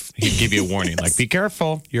have. He'd give you a warning, like, be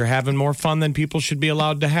careful. You're having more fun than people should be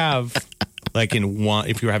allowed to have. Like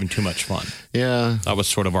if you were having too much fun. Yeah. That was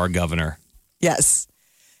sort of our governor. Yes.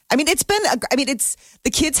 I mean,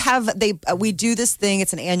 the kids we do this thing.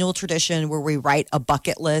 It's an annual tradition where we write a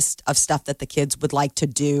bucket list of stuff that the kids would like to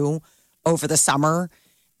do over the summer.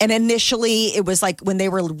 And initially, it was like when they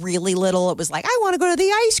were really little, it was like, I want to go to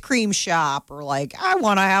the ice cream shop or like, I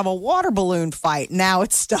want to have a water balloon fight. Now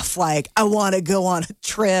it's stuff like, I want to go on a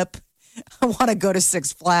trip. I want to go to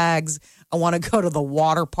Six Flags. I want to go to the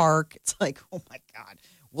water park. It's like, oh my God.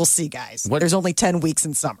 We'll see, guys. There's only 10 weeks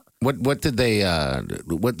in summer. What did they,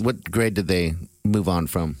 what grade did they move on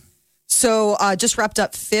from? So just wrapped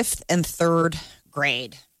up 5th and 3rd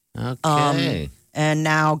grade. Okay. And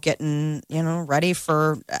now getting, ready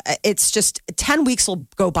for, it's just 10 weeks will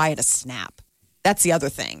go by at a snap. That's the other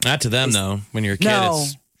thing. Not to them, though. When you're a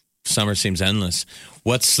kid, summer seems endless.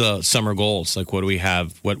 What's the summer goals? Like, what do we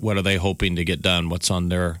have? What are they hoping to get done? What's on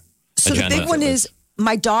their agenda? The big one is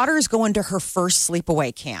my daughter's going to her first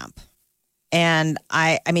sleepaway camp. And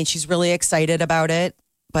I mean, she's really excited about it.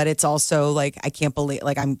 But it's also like, I can't believe,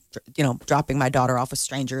 like, I'm, dropping my daughter off with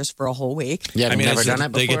strangers for a whole week. Yeah, I mean, never done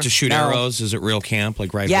that before? They get to shoot arrows. Is it real camp?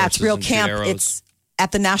 Like, ride Yeah, horses it's real and camp. shoot arrows? It's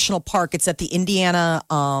at the national park. It's at the Indiana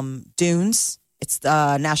Dunes. It's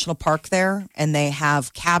the national park there. And they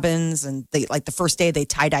have cabins. And they, like, the first day, they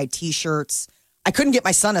tie-dye T-shirts. I couldn't get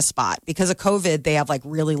my son a spot. Because of COVID, they have, like,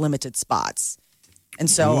 really limited spots. And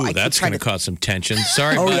so that's going to cause some tension.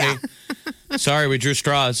 Sorry, buddy. Yeah. Sorry, we drew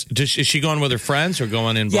straws. Is she going with her friends or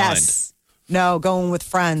going in blind? Yes. No, going with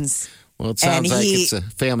friends. Well, it sounds like it's a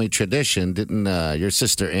family tradition. Didn't your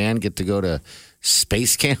sister Ann get to go to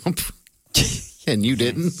space camp? And you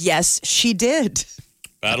didn't? Yes, she did.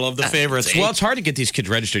 Battle of the favorites. Well, it's hard to get these kids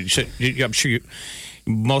registered. I'm sure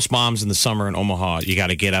most moms in the summer in Omaha, you got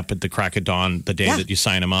to get up at the crack of dawn the day that you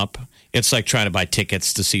sign them up. It's like trying to buy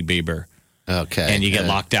tickets to see Bieber. Okay. And you get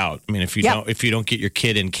locked out. I mean, if you don't get your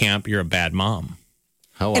kid in camp, you're a bad mom.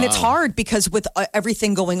 Oh, and it's hard because with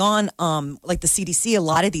everything going on, like the CDC, a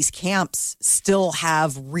lot of these camps still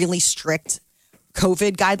have really strict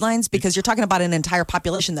COVID guidelines because you're talking about an entire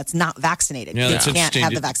population that's not vaccinated. Yeah, that's can't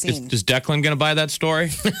have the vaccine. Is Declan going to buy that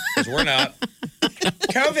story? Because we're not.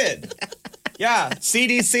 COVID. Yeah,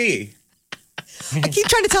 CDC. I keep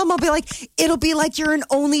trying to tell him, I'll be like, it'll be like you're an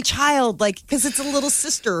only child, like, because it's a little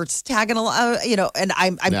sister. It's tagging along, and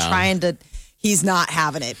I'm trying to, he's not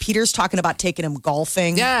having it. Peter's talking about taking him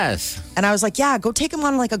golfing. Yes. And I was like, yeah, go take him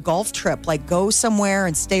on like a golf trip. Like, go somewhere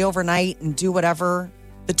and stay overnight and do whatever.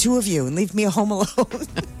 The two of you and leave me home alone.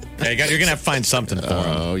 Yeah, you're going to have to find something for him.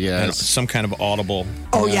 Oh, yeah. Some kind of audible.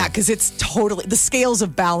 Oh, yeah, because it's totally, the scales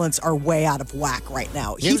of balance are way out of whack right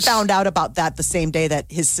now. He found out about that the same day that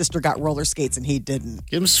his sister got roller skates and he didn't.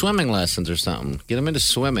 Give him swimming lessons or something. Get him into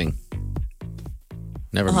swimming.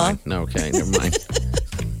 Never mind. No, okay, never mind.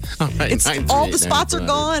 All right, all the spots are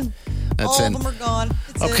gone. That's all of them are gone.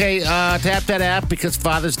 Okay, tap that app because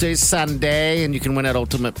Father's Day is Sunday and you can win that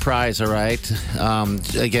ultimate prize, all right?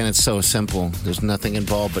 Again, it's so simple. There's nothing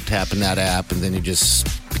involved but tapping that app and then you just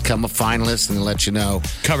become a finalist and let you know.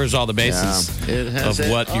 Covers all the bases of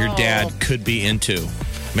what your dad could be into.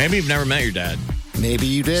 Maybe you've never met your dad. Maybe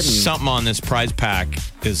you didn't. Something on this prize pack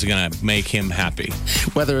is going to make him happy.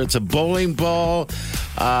 Whether it's a bowling ball,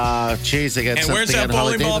 geez, I got and something. Where's that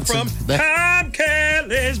bowling ball from? Tom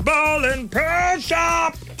Kelly's Bowling Pro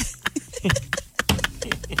Shop.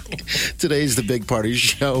 Today's the Big Party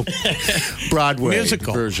Show. Broadway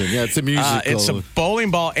musical version. Yeah, it's a musical. It's a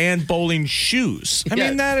bowling ball and bowling shoes. I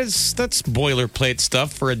mean, that's boilerplate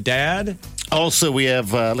stuff for a dad. Also, we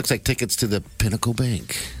have, looks like tickets to the Pinnacle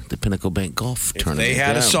Bank Golf Tournament. If they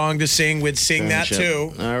had a song to sing, we'd sing that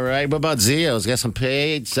too. All right. What about Zio's? Got some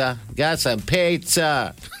pizza.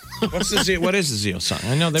 What is the Zio song?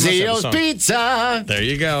 I know they must Zio's have a song. Pizza. There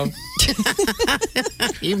you go.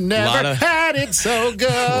 You've never had it so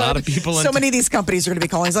good. A lot of people. So many of these companies are going to be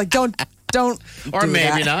calling. It's like, don't. Or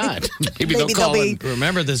maybe not. Maybe they'll call in.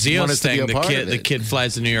 Remember the Zio's thing? The kid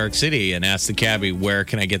flies to New York City and asks the cabbie, "Where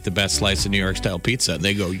can I get the best slice of New York style pizza?" And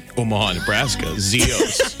they go, "Omaha, Nebraska,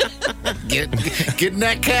 Zio's." Get in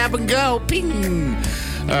that cab and go. Ping.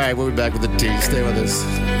 right, we'll be back with the tea. Stay with us.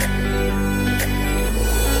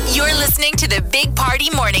 You're listening to the Big Party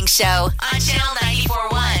Morning Show on Channel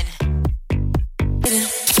 94.1.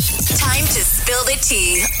 Time to spill the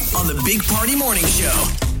tea on the Big Party Morning Show.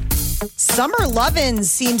 Summer lovin'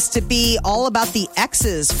 seems to be all about the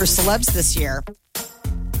exes for celebs this year.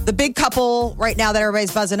 The big couple right now that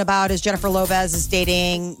everybody's buzzing about is Jennifer Lopez is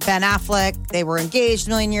dating Ben Affleck. They were engaged a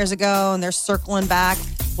million years ago, and they're circling back.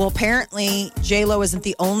 Well, apparently, J-Lo isn't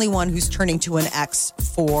the only one who's turning to an ex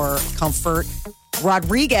for comfort.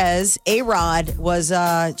 Rodriguez, A-Rod, was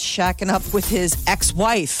shacking up with his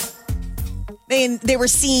ex-wife. They were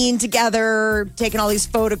seen together, taking all these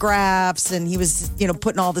photographs, and he was,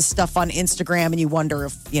 putting all this stuff on Instagram, and you wonder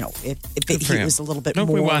if he was a little bit more.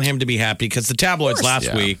 We want him to be happy because the tabloids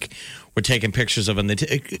last week were taking pictures of him.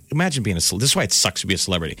 Imagine being this is why it sucks to be a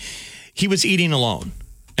celebrity. He was eating alone,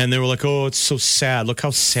 and they were like, oh, it's so sad. Look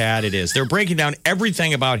how sad it is. They're breaking down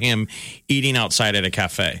everything about him eating outside at a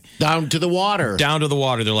cafe. Down to the water.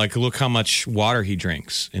 They're like, look how much water he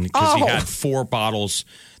drinks. And because he had 4 bottles.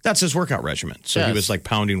 That's his workout regimen. So he was like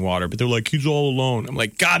pounding water, but they're like, he's all alone. I'm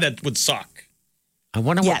like, God, that would suck. I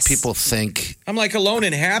wonder what people think. I'm like, alone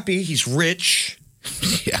and happy. He's rich.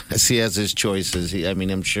 Yes, he has his choices.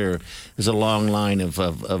 I'm sure there's a long line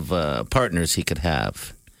of partners he could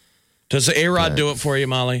have. Does the A-Rod do it for you,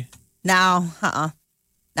 Molly? No,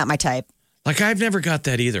 not my type. Like, I've never got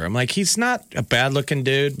that either. I'm like, he's not a bad-looking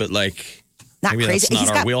dude, but like... Not maybe crazy. That's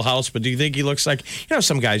not our wheelhouse, but do you think he looks like,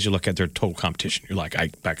 some guys you look at their total competition. You're like,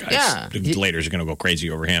 that guy's, the laters are going to go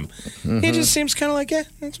crazy over him. Mm-hmm. He just seems kind of like,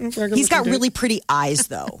 he's got really pretty eyes,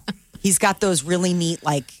 though. He's got those really neat,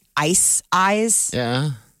 like, ice eyes.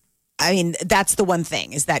 Yeah. I mean, that's the one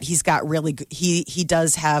thing is that he's got really good, he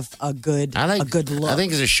does have a good look. I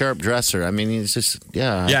think he's a sharp dresser. I mean, he's just,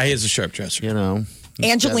 Yeah, he is a sharp dresser.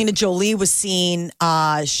 Angelina Jolie was seen,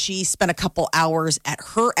 she spent a couple hours at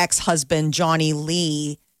her ex-husband, Johnny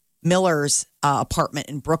Lee Miller's apartment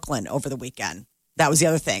in Brooklyn over the weekend. That was the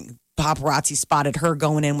other thing. Paparazzi spotted her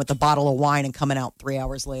going in with a bottle of wine and coming out 3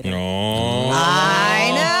 hours later. Oh.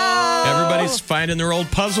 I know. Everybody's finding their old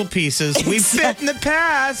puzzle pieces. We fit in the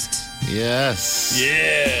past. Yes.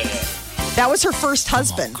 Yeah. That was her first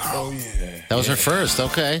husband. That was her first,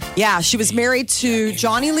 okay. Yeah, she was married to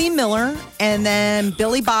Johnny Lee Miller and then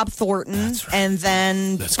Billy Bob Thornton and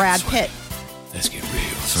then Brad Pitt. Let's get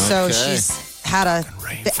real. So she's had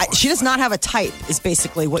she does not have a type is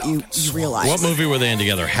basically what you realize. What movie were they in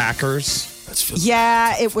together? Hackers?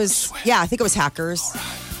 Yeah, it was. Yeah, I think it was Hackers.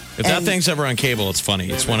 If that thing's ever on cable, it's funny.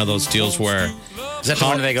 It's one of those deals where... Is that the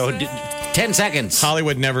one they go... 10 seconds.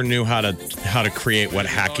 Hollywood never knew how to create what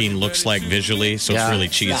hacking looks like visually, so it's really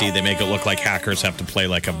cheesy. Yeah. They make it look like hackers have to play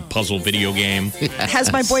like a puzzle video game. It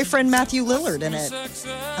has my boyfriend Matthew Lillard in it.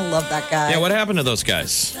 I love that guy. Yeah, what happened to those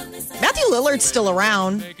guys? Matthew Lillard's still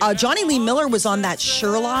around. Johnny Lee Miller was on that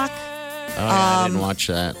Sherlock. I didn't watch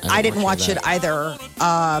that. I didn't watch it either.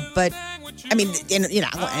 But I mean,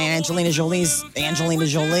 Angelina Jolie's Angelina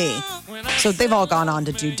Jolie. So they've all gone on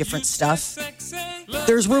to do different stuff.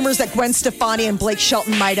 There's rumors that Gwen Stefani and Blake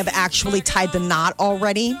Shelton might have actually tied the knot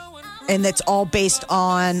already. And that's all based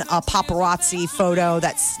on a paparazzi photo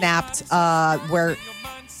that snapped where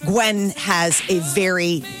Gwen has a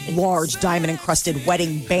very large diamond-encrusted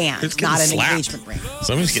wedding band, not an engagement ring.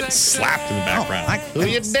 Someone's getting slapped in the background. Who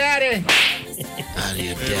your daddy? Are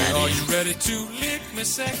you daddy? Are you ready to lick me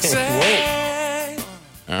sexy?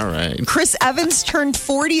 All right. Chris Evans turned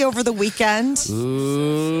 40 over the weekend.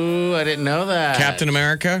 Ooh, I didn't know that. Captain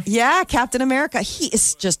America? Yeah, Captain America. He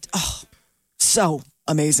is just so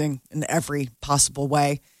amazing in every possible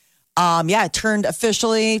way. Turned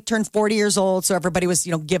 40 years old. So everybody was,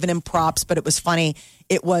 giving him props, but it was funny.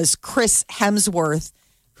 It was Chris Hemsworth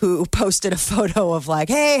who posted a photo of like,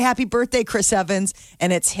 hey, happy birthday, Chris Evans.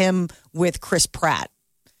 And it's him with Chris Pratt.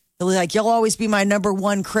 They're like, you'll always be my number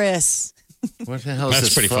one, Chris. What the hell is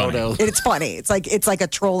this pretty photo? It's funny. It's like a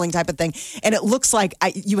trolling type of thing. And it looks like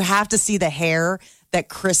you have to see the hair that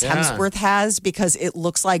Chris Hemsworth has because it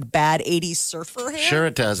looks like bad 80s surfer hair. Sure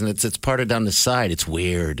it does. And it's parted down the side. It's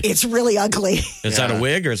weird. It's really ugly. Is that a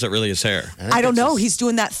wig or is it really his hair? I don't know. He's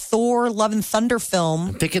doing that Thor Love and Thunder film.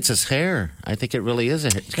 I think it's his hair. I think it really is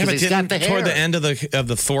a hair. Yeah, but he's got the hair. Toward the end of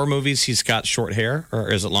the Thor movies, he's got short hair?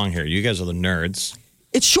 Or is it long hair? You guys are the nerds.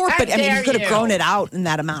 It's short, but I mean, he could have grown it out in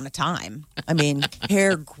that amount of time. I mean,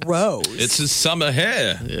 hair grows. It's his summer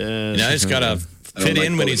hair. Yeah. Now he's got to fit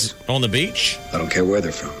in when he's on the beach. I don't care where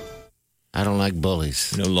they're from. I don't like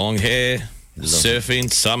bullies. Long hair,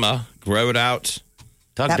 surfing, summer, grow it out.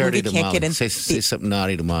 Talk that dirty movie to can't Molly. get in. Say something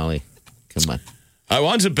naughty to Molly. Come on. I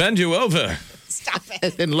want to bend you over. Stop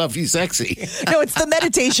it. And Love You Sexy. No, it's the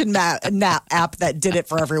meditation app that did it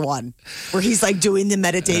for everyone. Where he's like doing the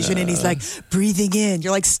meditation and he's like breathing in.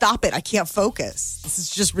 You're like, stop it. I can't focus. This is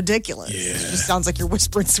just ridiculous. Yeah. It just sounds like you're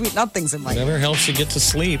whispering sweet nothings in my ear. Whatever helps you get to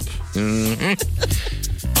sleep. Mm-hmm.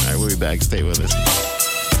 All right, we'll be back. Stay with us.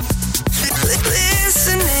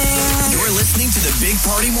 You're listening to the Big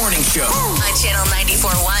Party Morning Show on Channel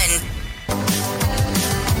 94.1.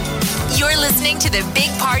 You're listening to the Big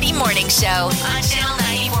Party Morning Show on Channel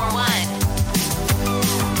 94.1.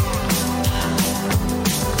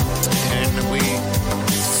 And we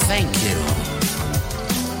thank you.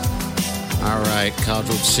 All right, College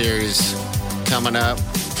World Series coming up.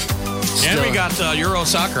 And we got Euro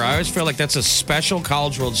Soccer. I always feel like that's a special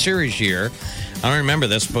College World Series year. I don't remember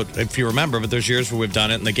this, but if you remember, but there's years where we've done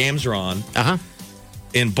it and the games are on.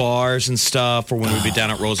 In bars and stuff, or when we'd be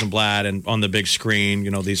down at Rosenblatt and on the big screen,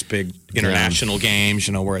 these big international games,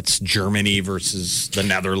 where it's Germany versus the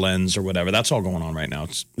Netherlands or whatever. That's all going on right now.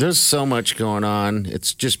 There's so much going on.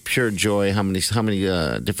 It's just pure joy. How many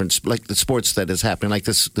different, like the sports that is happening. Like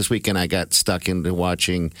this weekend, I got stuck into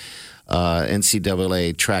watching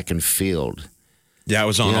NCAA track and field. Yeah, it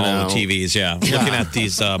was on all the TVs. Yeah, looking at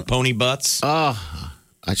these pony butts. I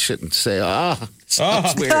shouldn't say.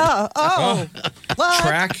 Sounds weird.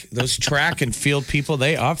 Those track and field people,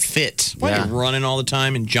 they are fit. They're running all the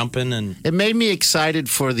time and jumping, and it made me excited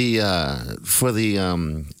for the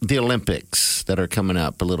Olympics that are coming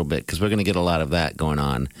up a little bit because we're going to get a lot of that going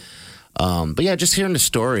on. But yeah, just hearing the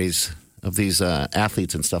stories of these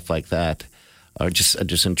athletes and stuff like that are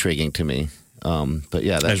just intriguing to me. But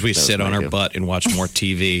yeah, as we sit on our butt and watch more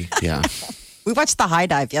TV. Yeah. We watched the high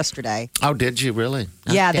dive yesterday. Oh, did you really?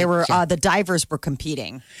 Yeah, Okay. they were. The divers were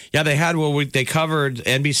competing. Yeah, they had. Well, they covered.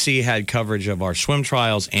 NBC had coverage of our swim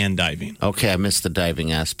trials and diving. Okay, I missed the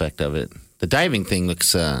diving aspect of it. The diving thing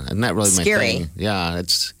looks not really Scary. my thing. Yeah,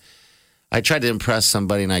 it's. I tried to impress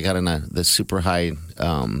somebody, and I got on the super high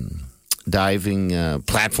diving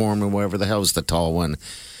platform or whatever the hell was the tall one.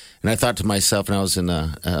 And I thought to myself, and I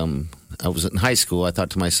was in high school. I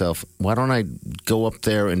thought to myself, why don't I go up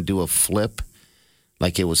there and do a flip?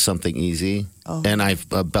 Like it was something easy, and I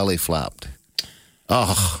belly flopped.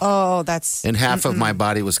 That's and half of my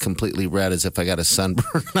body was completely red, as if I got a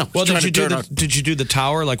sunburn. Well, did you do the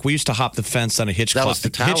tower? Like we used to hop the fence on a Hitchcock. That was the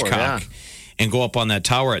tower, and go up on that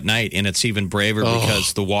tower at night, and it's even braver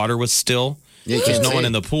because the water was still. There's no one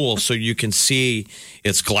in the pool, so you can see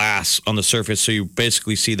it's glass on the surface. So you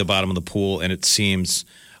basically see the bottom of the pool, and it seems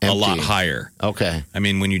a lot higher. Okay, I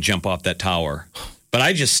mean when you jump off that tower. But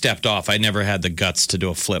I just stepped off. I never had the guts to do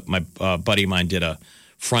a flip. My buddy of mine did a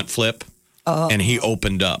front flip, and he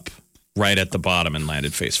opened up right at the bottom and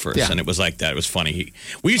landed face first. Yeah. And it was like that. It was funny.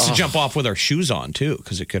 We used to jump off with our shoes on, too,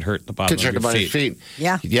 because it could hurt the bottom of your feet.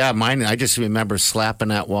 Yeah. Yeah, mine, I just remember slapping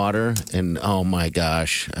that water, and oh my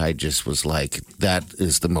gosh, I just was like, that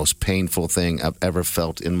is the most painful thing I've ever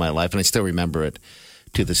felt in my life. And I still remember it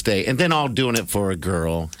to this day. And then all doing it for a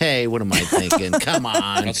girl. Hey, what am I thinking? Come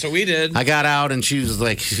on. That's what we did. I got out and she was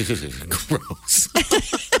like, gross.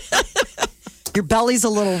 Your belly's a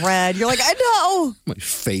little red. You're like, I know. My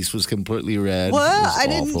face was completely red. What? It was I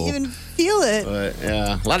didn't awful. even feel it. But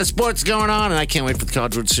yeah, a lot of sports going on, and I can't wait for the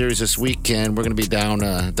College World Series this weekend. We're going to be down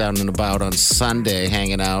and about on Sunday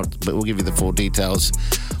hanging out, but we'll give you the full details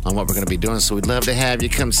on what we're going to be doing. So we'd love to have you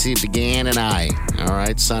come see DeGan and I. All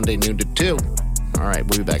right, Sunday noon to 2. All right,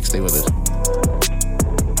 we'll be back. Stay with us.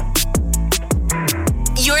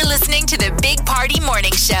 You're listening to the Big Party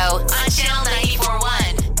Morning Show on Channel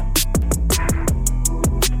 94.1.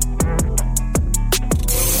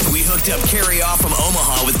 We hooked up Carrie off from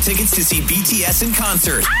Omaha with tickets to see BTS in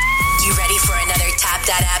concert. You ready for another Tap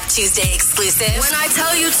That App Tuesday exclusive? When I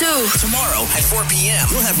tell you to. Tomorrow at 4 p.m.,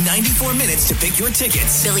 you'll have 94 minutes to pick your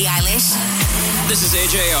tickets. Billie Eilish. This is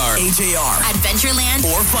AJR. Adventureland.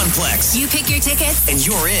 Or Funplex. You pick your tickets. And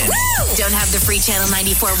you're in. Woo! Don't have the free Channel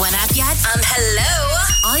 94.1 app yet? Hello?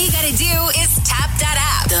 All you gotta do is tap that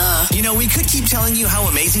app. Duh. You know, we could keep telling you how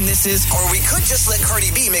amazing this is, or we could just let Cardi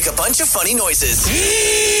B make a bunch of funny noises.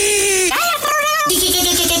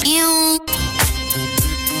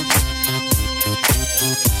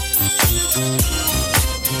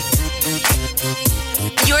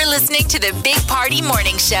 You're listening to the Big Party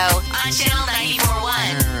Morning Show on Channel 94.1.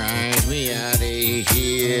 All right, we out of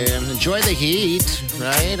here. Enjoy the heat,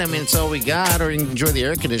 right? I mean, it's all we got. Or you can enjoy the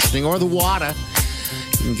air conditioning or the water.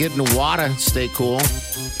 You can get in the water, stay cool.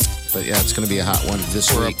 But yeah, it's going to be a hot one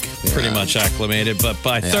this week. Pretty much acclimated. But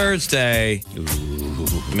by Thursday,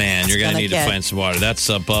 Man, you're going to need to get- find some water. That's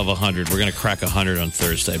above 100. We're going to crack 100 on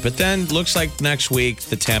Thursday. But then looks like next week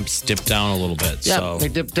the temps dip down a little bit. Yeah, So they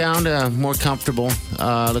dipped down to more comfortable.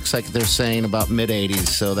 Looks like they're saying about mid-80s,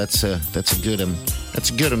 so that's a good one. That's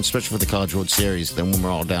a good one, especially for the College World Series. Then when we're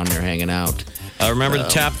all down there hanging out. remember to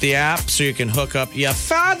tap the app so you can hook up your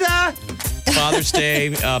Father's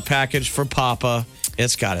Day package for Papa.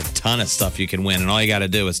 It's got a ton of stuff you can win, and all you got to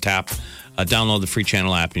do is download the free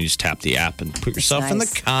channel app, and you just tap the app and put yourself in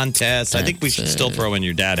the contest. I think we should still throw in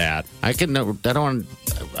your dad hat. I can throw in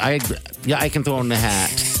the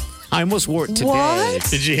hat. I almost wore it today. What?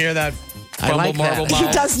 Did you hear that? I like Marble that. Mouth?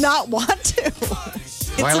 He does not want to.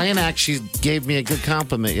 Marlene actually gave me a good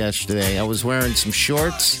compliment yesterday. I was wearing some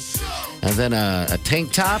shorts and then a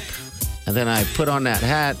tank top. And then I put on that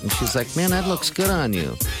hat, and she's like, man, that looks good on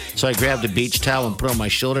you. So I grabbed a beach towel and put it on my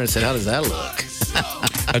shoulder and said, how does that look?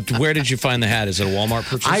 Where did you find the hat? Is it a Walmart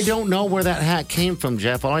purchase? I don't know where that hat came from,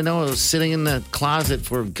 Jeff. All I know is it was sitting in the closet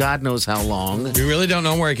for God knows how long. You really don't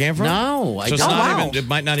know where it came from? No, I So it's don't. not even, it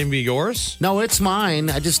might not even be yours? No, it's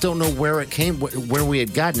mine. I just don't know where it came, where we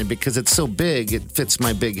had gotten it, because it's so big, it fits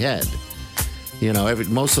my big head. You know,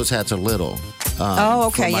 most of those hats are little.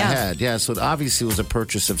 Okay, for my yeah. head. Yeah, so it obviously was a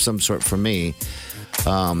purchase of some sort for me,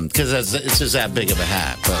 because it's just that big of a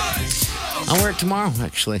hat. But I'll wear it tomorrow,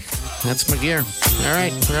 actually. That's my gear. All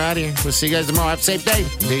right, we're out of here. We'll see you guys tomorrow. Have a safe day.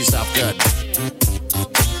 Do yourself good.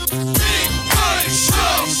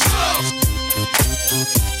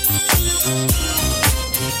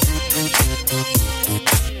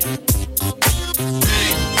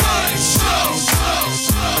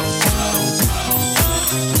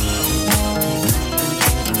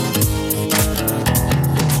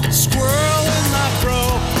 Squirrel in my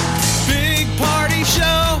fro. Big party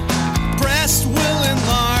show. Breast will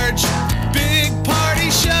enlarge. Big party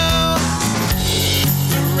show.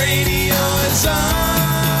 The radio is on.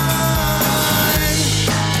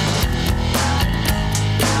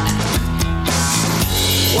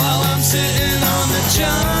 While I'm sitting on the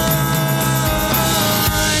john.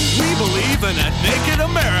 We believe in a naked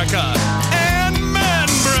America and man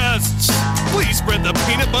breasts. Please spread the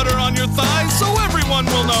peanut butter on your thighs so everyone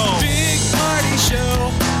will know. Big party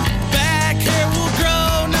show. Back hair will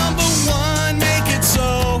grow. Number one, make it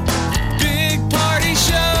so. Big party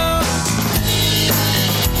show.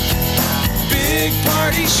 Big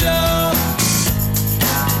party show.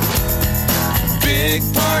 Big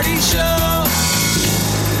party show.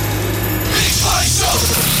 Big party show.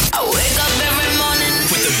 I wake up every morning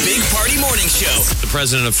With the Big Party Morning Show. The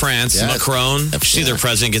president of France, Yes. Macron. Did you see their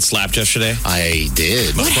president get slapped yesterday? I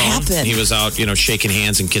did. What Macron. happened? He was out, shaking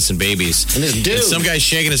hands and kissing babies. And this dude. And some guy's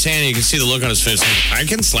shaking his hand, and you can see the look on his face. I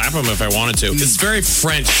can slap him if I wanted to. It's very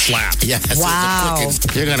French slap. Yes. Wow.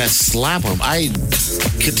 You're going to slap him. I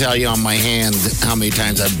could tell you on my hand how many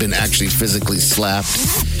times I've been actually physically slapped.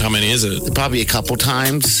 How many is it? Probably a couple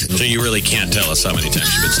times. So you really can't tell us how many times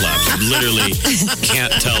you've been slapped. You literally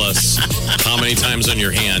can't tell us how many times on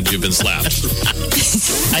your hand you've been slapped.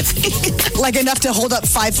 I think. Like enough to hold up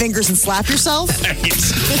 5 fingers and slap yourself?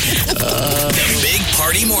 The Big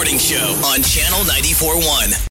Party Morning Show on Channel 94.1.